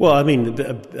 Well, I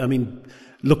mean,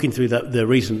 looking through the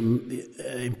recent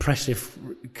impressive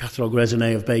catalogue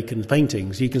raisonné of Bacon's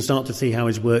paintings, you can start to see how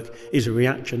his work is a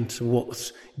reaction to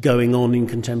what's going on in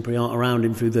contemporary art around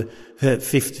him through the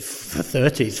 30s,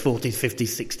 40s, 50s,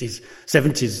 60s,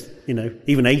 70s,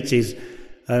 even 80s.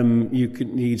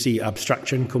 You see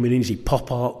abstraction coming in, you see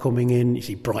pop art coming in, you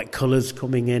see bright colours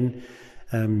coming in.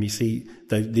 You see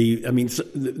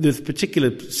there's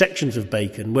particular sections of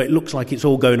Bacon where it looks like it's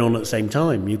all going on at the same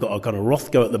time. You've got a kind of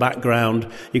Rothko at the background,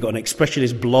 you've got an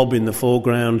expressionist blob in the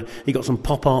foreground, you've got some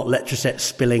pop art letraset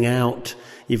spilling out,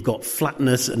 you've got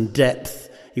flatness and depth,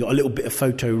 you've got a little bit of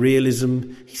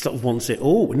photorealism. He sort of wants it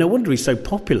all. No wonder he's so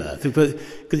popular, because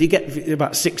you get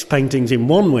about 6 paintings in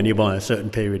one when you buy a certain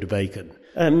period of Bacon.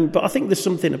 But I think there's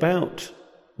something about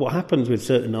what happens with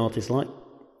certain artists like,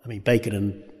 Bacon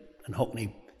and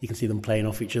Hockney, you can see them playing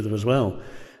off each other as well,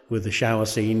 with the shower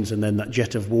scenes and then that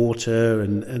jet of water,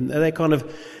 and they're kind of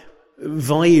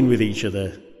vying with each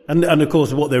other. And of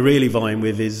course, what they're really vying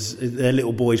with is their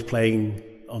little boys playing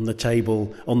on the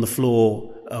table, on the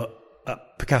floor,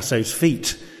 at Picasso's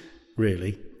feet,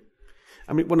 really.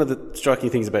 One of the striking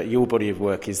things about your body of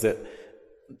work is that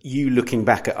you looking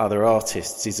back at other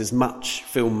artists is as much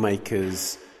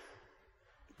filmmakers,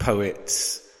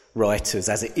 poets, writers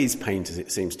as it is painters,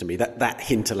 it seems to me. That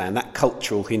hinterland, that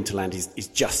cultural hinterland is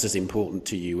just as important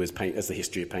to you as the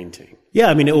history of painting.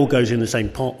 Yeah, it all goes in the same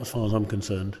pot as far as I'm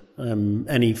concerned.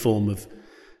 Any form of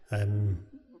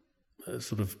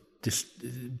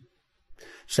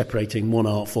separating one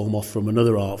art form off from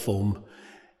another art form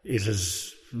is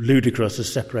as ludicrous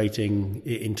as separating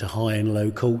it into high and low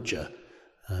culture.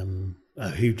 I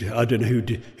don't know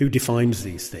who defines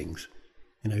these things.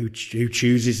 Who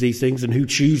chooses these things and who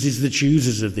chooses the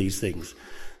choosers of these things.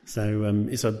 So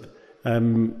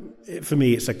for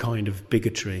me, it's a kind of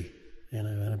bigotry,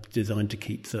 designed to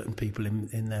keep certain people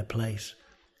in their place.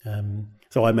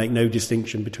 So I make no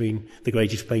distinction between the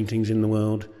greatest paintings in the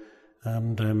world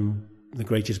and the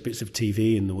greatest bits of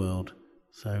TV in the world.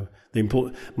 So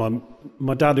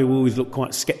my dad, who always looked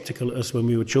quite sceptical at us when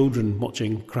we were children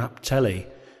watching crap telly,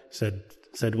 said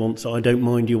once, "I don't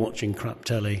mind you watching crap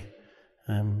telly,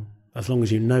 as long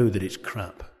as you know that it's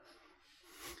crap."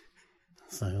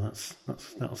 So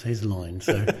that's his line.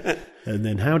 So, and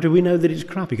then how do we know that it's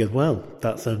crap? He goes, "Well,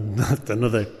 that's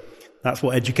another. That's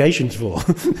what education's for."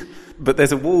 But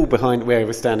there's a wall behind where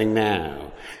we're standing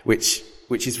now, which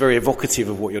is very evocative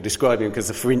of what you're describing.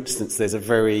 Because, for instance, there's a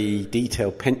very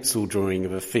detailed pencil drawing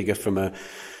of a figure from a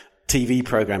TV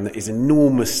programme that is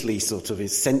enormously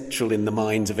is central in the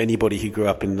minds of anybody who grew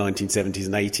up in the 1970s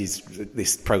and 80s.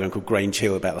 This programme called Grange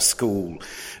Hill, about a school,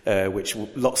 which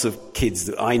lots of kids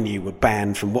that I knew were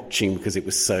banned from watching because it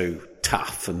was so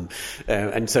tough.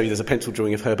 And so there's a pencil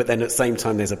drawing of her, but then at the same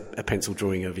time there's a pencil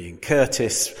drawing of Ian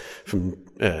Curtis from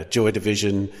Joy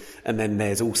Division. And then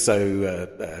there's also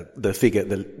the figure,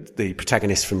 the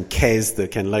protagonist from Kes, the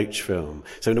Ken Loach film.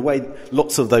 So in a way,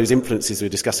 lots of those influences we're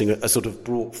discussing are sort of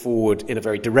brought forward in a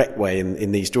very direct way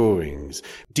in these drawings.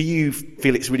 Do you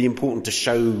feel it's really important to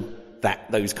show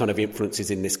those kind of influences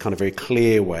in this kind of very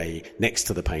clear way next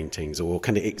to the paintings, or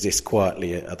can it exist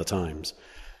quietly at other times?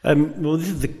 Well,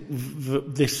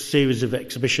 this series of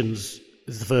exhibitions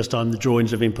is the first time the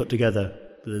drawings have been put together.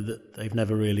 They've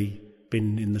never really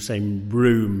been in the same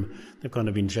room. They've kind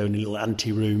of been shown in little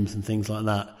ante-rooms and things like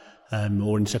that,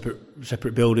 or in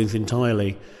separate buildings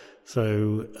entirely.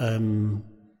 So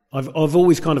I've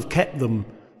always kind of kept them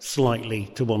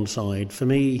slightly to one side. For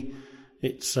me,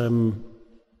 it's the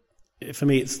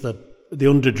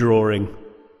underdrawing,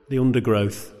 the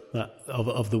undergrowth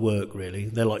of the work. Really,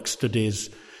 they're like studies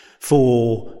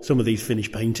for some of these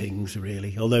finished paintings.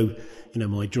 Really, although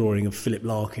my drawing of Philip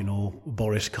Larkin or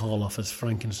Boris Karloff as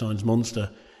Frankenstein's monster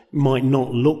might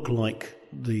not look like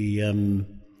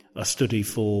a study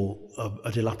for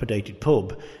a dilapidated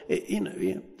pub.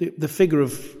 The figure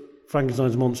of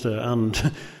Frankenstein's monster and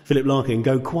Philip Larkin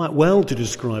go quite well to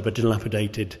describe a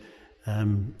dilapidated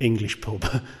English pub.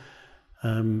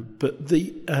 But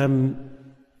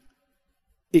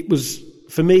it was,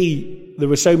 for me, there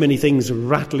were so many things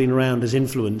rattling around as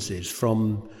influences,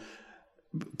 from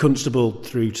Constable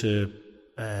through to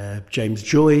James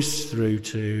Joyce, through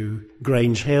to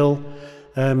Grange Hill.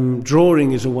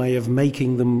 Drawing is a way of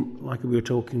making them, like we were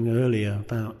talking earlier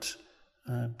about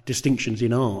distinctions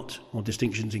in art or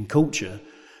distinctions in culture.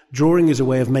 Drawing is a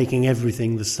way of making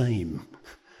everything the same.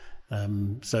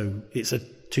 So it's a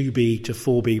 2B to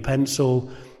 4B pencil.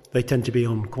 They tend to be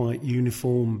on quite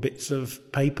uniform bits of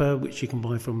paper, which you can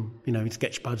buy from,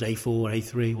 sketch pads, A4,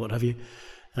 A3, what have you.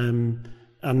 And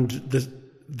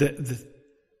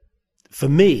for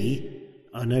me,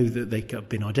 I know that they have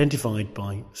been identified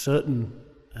by certain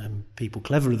people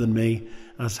cleverer than me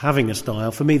as having a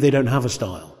style. For me, they don't have a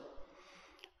style.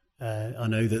 I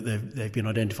know that they've been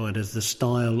identified as the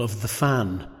style of the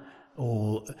fan,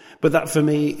 but that for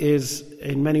me is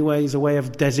in many ways a way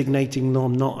of designating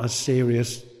them not as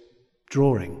serious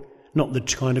drawing, not the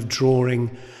kind of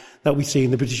drawing that we see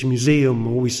in the British Museum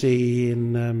or we see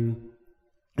in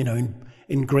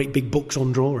great big books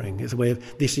on drawing. It's a way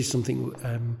of, this is something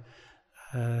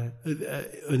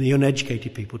the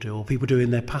uneducated people do, or people do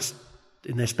in their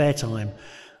spare time,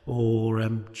 or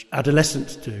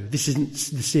adolescents do. This isn't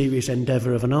the serious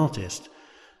endeavour of an artist,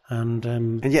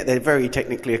 and yet they're very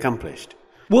technically accomplished.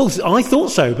 Well, I thought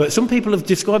so, but some people have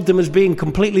described them as being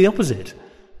completely opposite.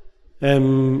 It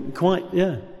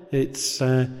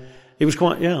was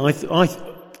quite. Yeah, I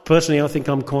personally, I think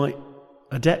I'm quite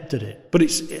adept at it. But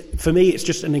for me, it's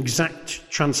just an exact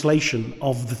translation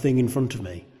of the thing in front of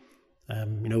me.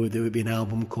 There would be an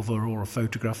album cover or a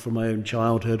photograph from my own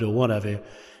childhood or whatever.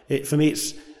 For me,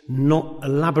 it's not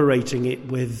elaborating it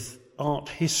with art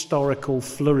historical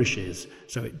flourishes,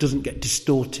 so it doesn't get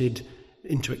distorted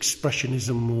into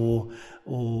expressionism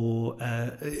or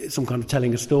some kind of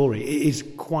telling a story. It is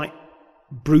quite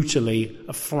brutally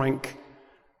a frank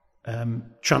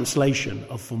translation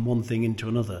from one thing into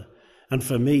another. And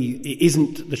for me, it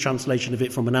isn't the translation of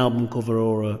it from an album cover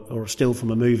or a still from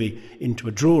a movie into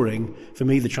a drawing. For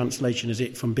me, the translation is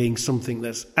it from being something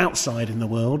that's outside in the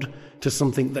world to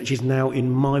something that is now in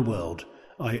my world.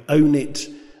 I own it.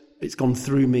 It's gone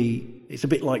through me. It's a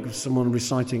bit like someone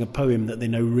reciting a poem that they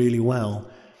know really well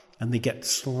and they get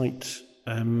slight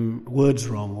words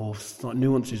wrong or slight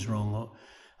nuances wrong,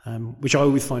 which I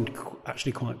always find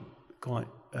actually quite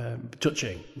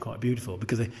touching and quite beautiful,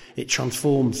 because it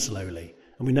transforms slowly.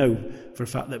 And we know for a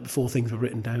fact that before things were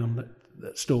written down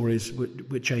that stories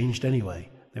were changed anyway.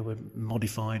 They were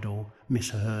modified or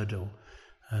misheard,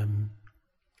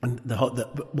 and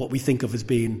what we think of as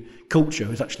being culture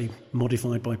is actually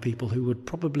modified by people who were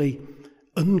probably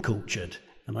uncultured.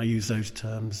 And I use those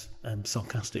terms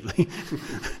sarcastically.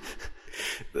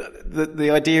 The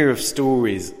idea of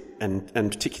stories and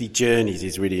particularly journeys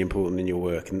is really important in your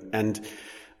work. And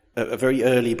a very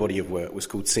early body of work was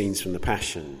called Scenes from the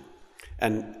Passion.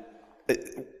 And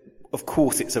of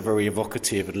course, it's a very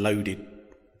evocative and loaded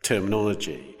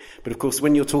terminology. But of course,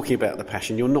 when you're talking about the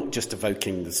Passion, you're not just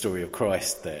evoking the story of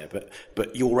Christ there,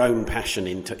 but your own passion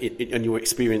and your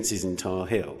experiences in Tar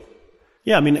Hill.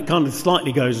 Yeah, I mean, it kind of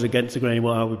slightly goes against the grain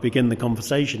where I would begin the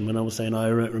conversation when I was saying I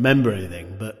don't remember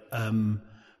anything, but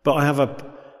I have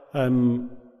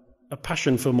a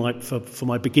passion for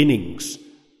my beginnings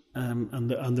and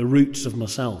the roots of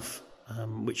myself,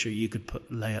 which you could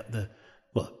lay at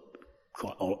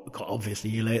quite obviously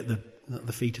you lay at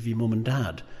the feet of your mum and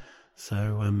dad.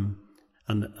 So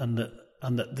and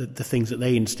the things that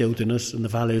they instilled in us and the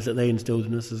values that they instilled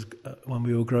in us when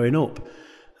we were growing up,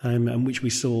 and which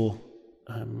we saw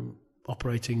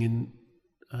operating in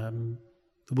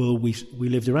the world we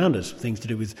lived around us. Things to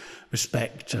do with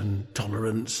respect and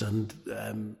tolerance and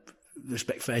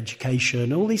respect for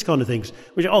education, all these kind of things,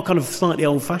 which are all kind of slightly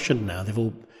old-fashioned now. They've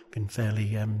all been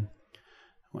fairly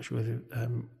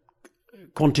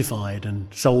quantified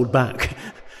and sold back.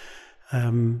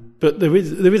 But there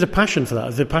is a passion for that.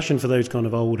 There's a passion for those kind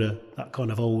of older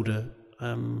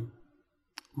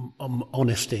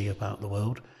honesty about the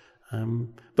world.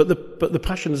 But the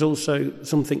passion is also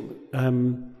something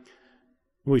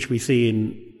which we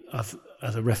see as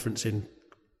a reference in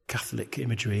Catholic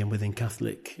imagery and within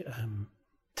Catholic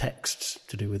texts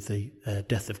to do with the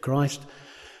death of Christ.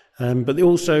 But they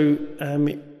also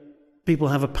people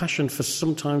have a passion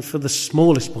sometimes for the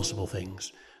smallest possible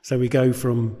things. So we go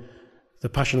from the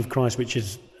Passion of Christ, which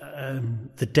is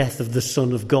the death of the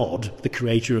Son of God, the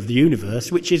creator of the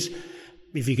universe, which is,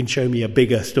 if you can show me a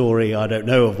bigger story, I don't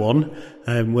know of one,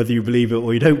 whether you believe it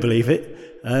or you don't believe it,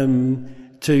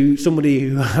 to somebody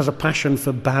who has a passion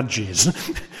for badges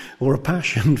or a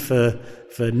passion for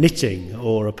knitting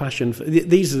or a passion for...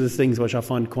 These are the things which I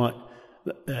find quite...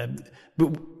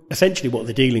 but essentially what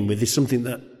they're dealing with is something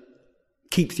that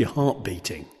keeps your heart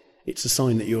beating. It's a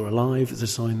sign that you're alive. It's a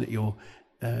sign that you're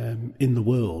in the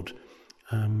world.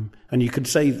 And you could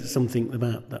say something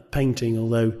about that painting,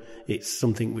 although it's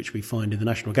something which we find in the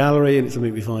National Gallery and it's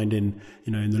something we find in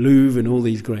the Louvre and all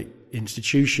these great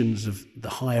institutions of the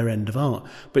higher end of art.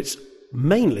 But it's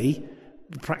mainly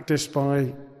practiced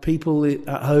by people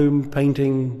at home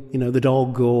painting, the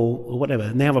dog or whatever,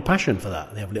 and they have a passion for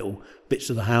that. They have little bits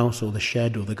of the house or the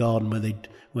shed or the garden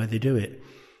where they do it.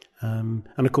 And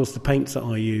of course, the paints that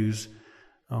I use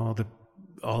are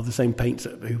the same paints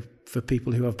for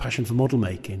people who have passion for model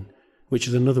making, which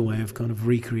is another way of kind of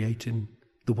recreating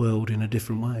the world in a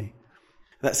different way.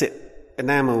 That's it.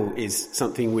 Enamel is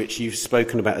something which you've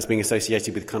spoken about as being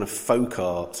associated with kind of folk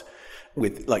art,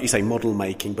 with, like you say, model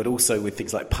making, but also with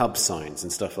things like pub signs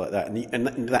and stuff like that.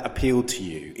 And that appealed to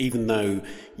you, even though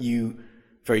you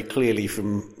very clearly,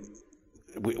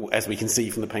 as we can see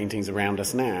from the paintings around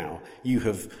us now, you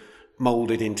have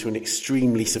moulded into an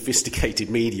extremely sophisticated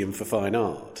medium for fine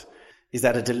art. Is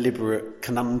that a deliberate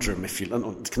conundrum?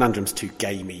 Conundrum's too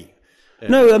gamey.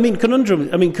 No, I mean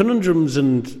conundrums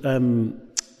and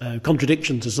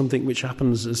contradictions are something which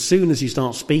happens as soon as you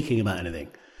start speaking about anything.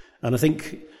 And I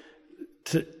think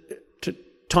to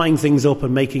tying things up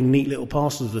and making neat little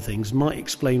parcels of things might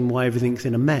explain why everything's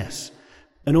in a mess,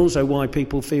 and also why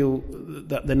people feel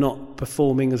that they're not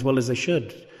performing as well as they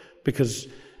should, because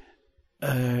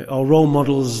our role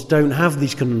models don't have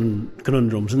these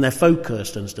conundrums and they're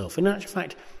focused and stuff. In actual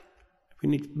fact, we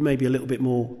need maybe a little bit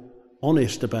more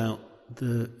honest about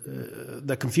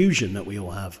the confusion that we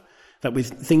all have, that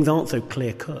things aren't so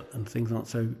clear cut and things aren't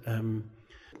so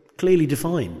clearly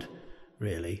defined,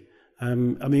 really. I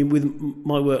mean, with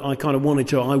my work, I want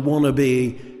to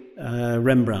be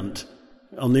Rembrandt.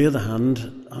 On the other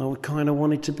hand, I kind of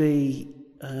wanted to be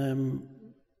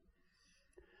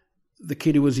the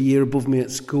kid who was a year above me at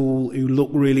school who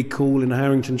looked really cool in a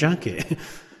Harrington jacket.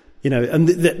 And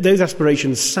those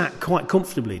aspirations sat quite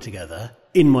comfortably together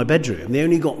in my bedroom. They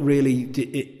only got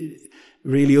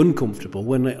really uncomfortable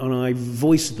when I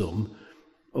voiced them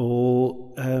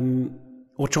or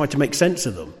tried to make sense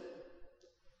of them.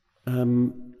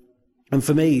 And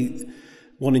for me,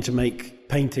 wanting to make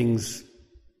paintings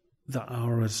that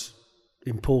are as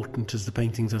important as the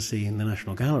paintings I see in the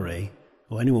National Gallery,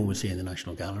 or anyone would see in the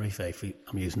National Gallery, if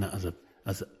I'm using that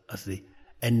as the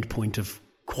end point of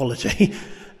quality.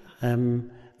 I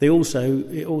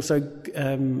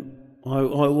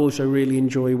also really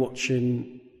enjoy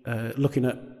looking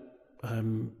at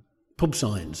pub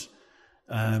signs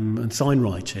and sign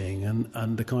writing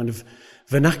and the kind of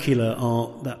vernacular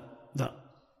art that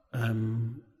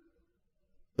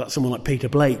someone like Peter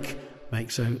Blake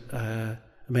makes.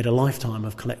 Made a lifetime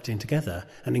of collecting together,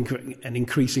 and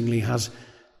increasingly has,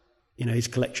 his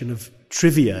collection of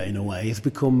trivia in a way has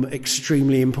become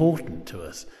extremely important to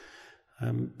us.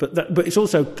 But it's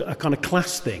also a kind of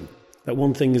class thing, that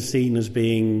one thing is seen as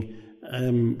being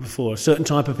for a certain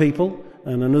type of people,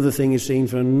 and another thing is seen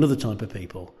for another type of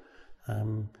people,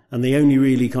 and they only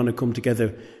really kind of come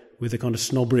together with a kind of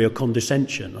snobbery or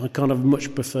condescension. I kind of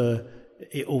much prefer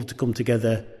it all to come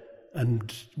together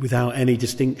and without any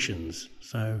distinctions.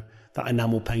 So that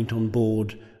enamel paint on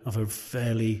board of a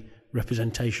fairly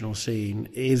representational scene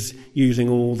is using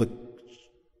all the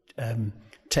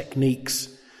techniques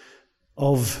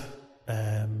of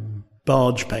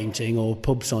barge painting or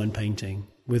pub sign painting,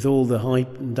 with all the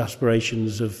hype and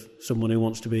aspirations of someone who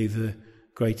wants to be the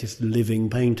greatest living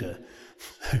painter.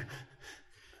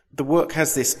 The work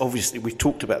has this, obviously, we've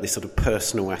talked about this sort of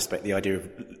personal aspect, the idea of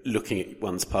looking at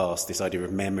one's past, this idea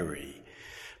of memory.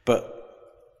 But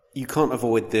you can't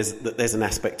avoid there's an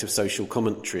aspect of social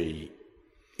commentary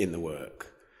in the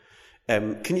work.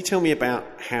 Can you tell me about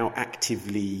how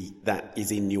actively that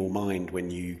is in your mind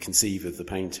when you conceive of the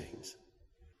paintings?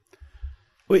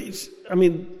 Well,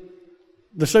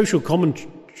 the social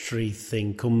commentary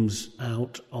thing comes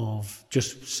out of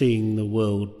just seeing the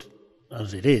world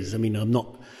as it is.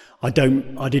 I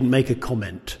didn't make a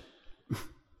comment.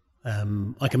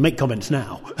 I can make comments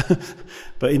now,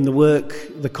 but in the work,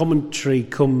 the commentary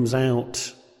comes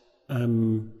out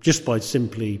just by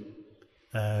simply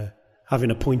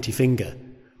having a pointy finger.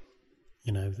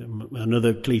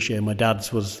 Another cliche of my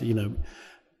dad's was,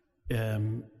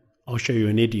 I'll show you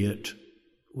an idiot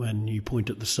when you point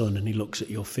at the sun and he looks at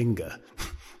your finger.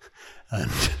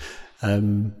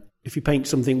 And if you paint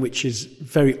something which is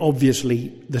very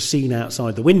obviously the scene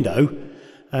outside the window,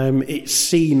 it's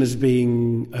seen as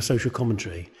being a social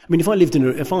commentary. I mean,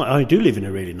 I do live in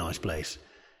a really nice place.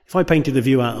 If I painted the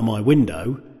view out of my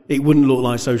window, it wouldn't look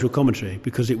like social commentary,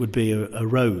 because it would be a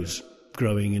rose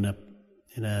growing in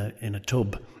a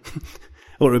tub,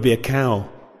 or it would be a cow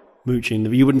mooching.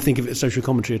 You wouldn't think of it as social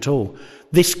commentary at all.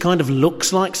 This kind of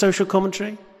looks like social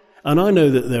commentary, and I know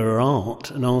that there are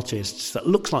art and artists that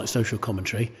looks like social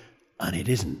commentary, and it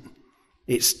isn't.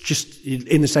 It's just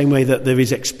in the same way that there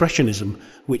is expressionism,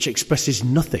 which expresses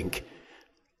nothing,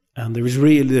 and there's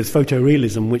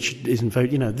photorealism, which isn't,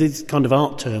 these kind of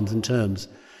art terms.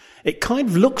 It kind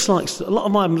of looks like,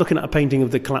 I'm looking at a painting of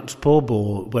the collapsed pub,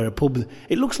 or where a pub,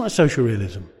 it looks like social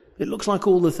realism. It looks like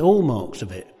all the hallmarks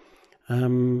of it.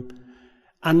 And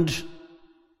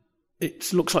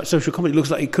it looks like social comedy. It looks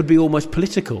like it could be almost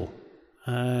political.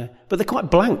 but they're quite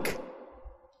blank.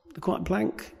 They're quite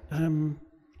blank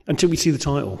until we see the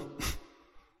title.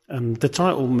 And the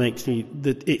title makes me...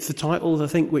 It's the titles, I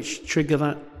think, which trigger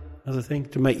that other thing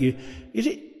to make you... Is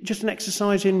it just an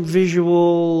exercise in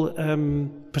visual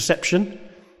perception?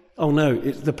 Oh, no,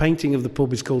 the painting of the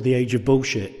pub is called The Age of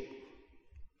Bullshit.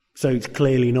 So it's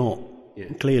clearly not.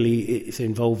 Yeah. Clearly it's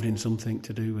involved in something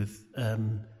to do with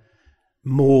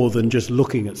more than just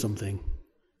looking at something.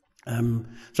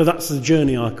 So that's the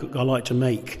journey I like to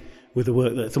make with the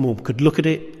work, that someone could look at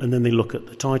it and then they look at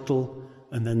the title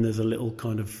and then there's a little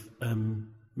kind of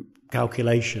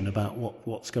calculation about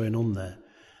what's going on there.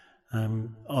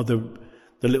 Are the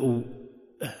little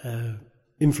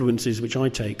influences which I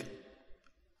take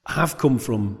have come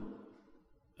from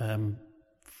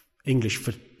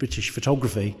British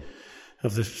photography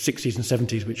of the 60s and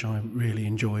 70s, which I really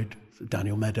enjoyed,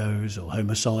 Daniel Meadows or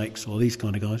Homer Sykes or these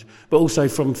kind of guys, but also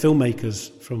from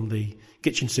filmmakers from the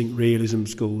kitchen sink realism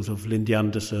schools of Lindy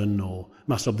Anderson or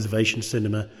mass observation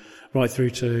cinema, right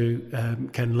through to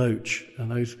Ken Loach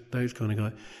and those kind of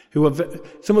guys, who are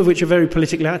some of which are very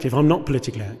politically active. I'm not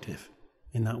politically active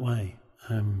in that way.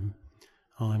 I'm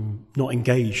not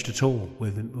engaged at all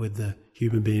with the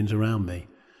human beings around me.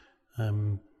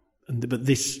 But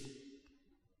this,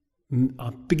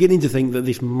 I'm beginning to think that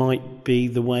this might be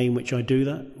the way in which I do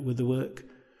that with the work.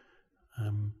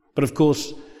 But of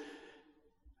course,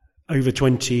 over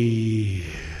 22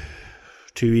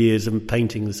 years of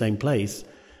painting the same place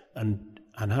and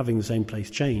having the same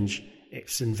place change,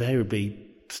 it's invariably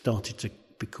started to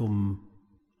become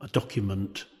a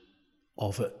document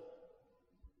of a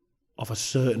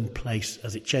certain place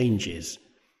as it changes.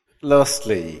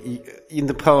 Lastly, in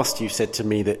the past you said to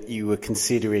me that you were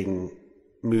considering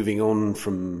moving on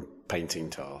from painting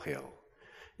Tar Hill.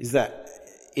 Is that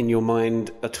in your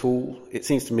mind at all? It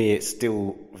seems to me it's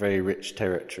still very rich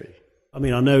territory. I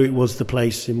mean, I know it was the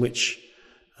place in which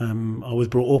I was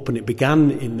brought up, and it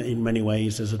began in many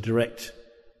ways as a direct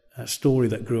story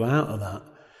that grew out of that.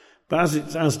 But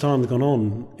as time's gone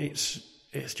on, it's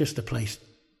just a place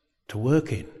to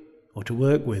work in or to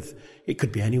work with. It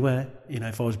could be anywhere. You know,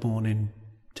 if I was born in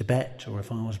Tibet, or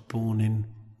if I was born in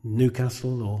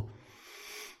Newcastle or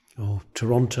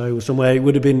Toronto or somewhere, it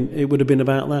would have been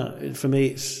about that. For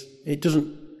me, it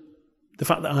doesn't. The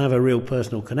fact that I have a real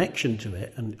personal connection to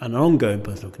it and an ongoing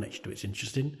personal connection to it's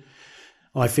interesting.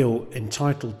 I feel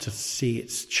entitled to see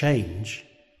its change,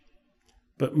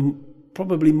 but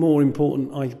probably more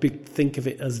important, I think of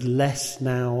it as less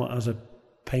now as a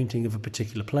painting of a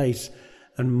particular place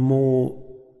and more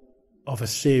of a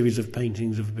series of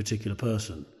paintings of a particular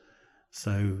person.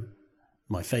 So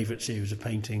my favourite series of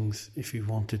paintings, if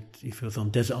it was on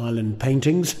Desert Island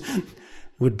Paintings,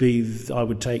 would be, I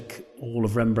would take all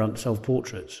of Rembrandt's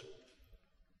self-portraits.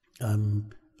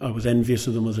 I was envious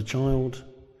of them as a child.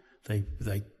 They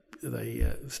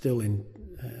still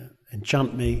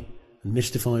enchant me and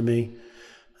mystify me.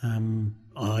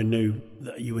 I knew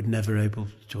that you would never be able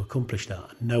to accomplish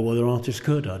that. No other artist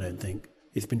could, I don't think.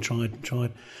 It's been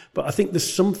tried. But I think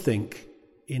there's something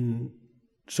in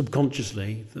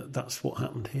subconsciously that's what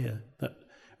happened here, that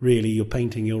really you're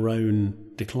painting your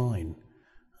own decline.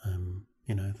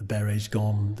 The beret's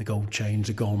gone, the gold chains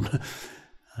are gone.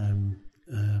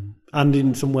 And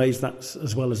in some ways, that's,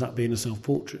 as well as that being a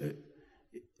self-portrait,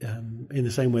 in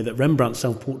the same way that Rembrandt's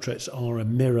self-portraits are a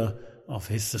mirror of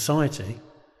his society,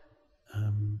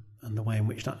 and the way in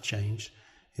which that changed,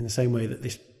 in the same way that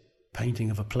this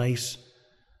painting of a place,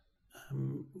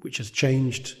 which has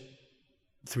changed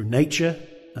through nature,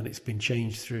 and it's been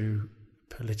changed through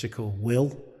political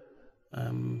will,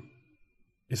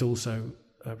 is also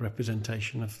a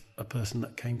representation of a person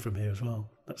that came from here as well.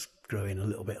 That's growing a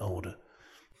little bit older.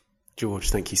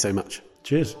 George, thank you so much.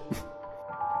 Cheers.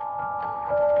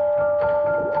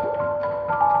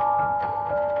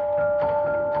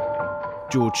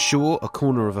 George Shaw, A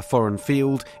Corner of a Foreign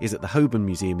Field, is at the Holborn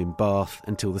Museum in Bath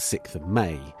until the 6th of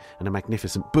May, and a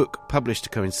magnificent book published to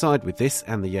coincide with this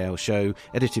and the Yale show,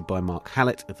 edited by Mark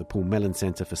Hallett of the Paul Mellon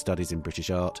Centre for Studies in British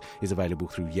Art, is available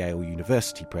through Yale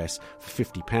University Press for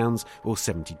 £50 or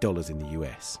 $70 in the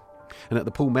US. And at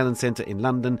the Paul Mellon Centre in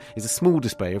London is a small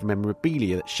display of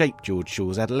memorabilia that shaped George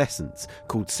Shaw's adolescence,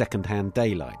 called Second-Hand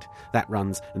Daylight. That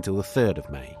runs until the 3rd of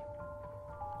May.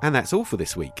 And that's all for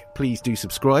this week. Please do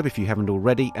subscribe if you haven't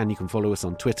already, and you can follow us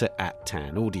on Twitter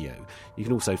 @TanAudio. You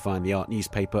can also find the Art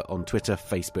Newspaper on Twitter,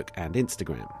 Facebook and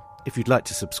Instagram. If you'd like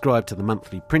to subscribe to the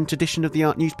monthly print edition of the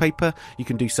Art Newspaper, you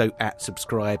can do so at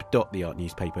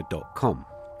subscribe.theartnewspaper.com.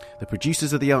 The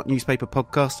producers of the Art Newspaper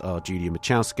podcast are Julia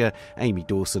Machowska, Amy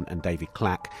Dawson and David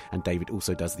Clack, and David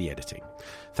also does the editing.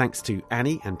 Thanks to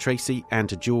Annie and Tracy and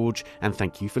to George, and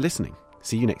thank you for listening.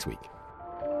 See you next week.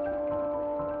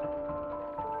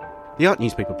 The Art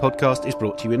Newspaper podcast is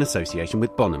brought to you in association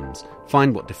with Bonhams.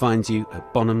 Find what defines you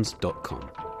at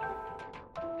bonhams.com.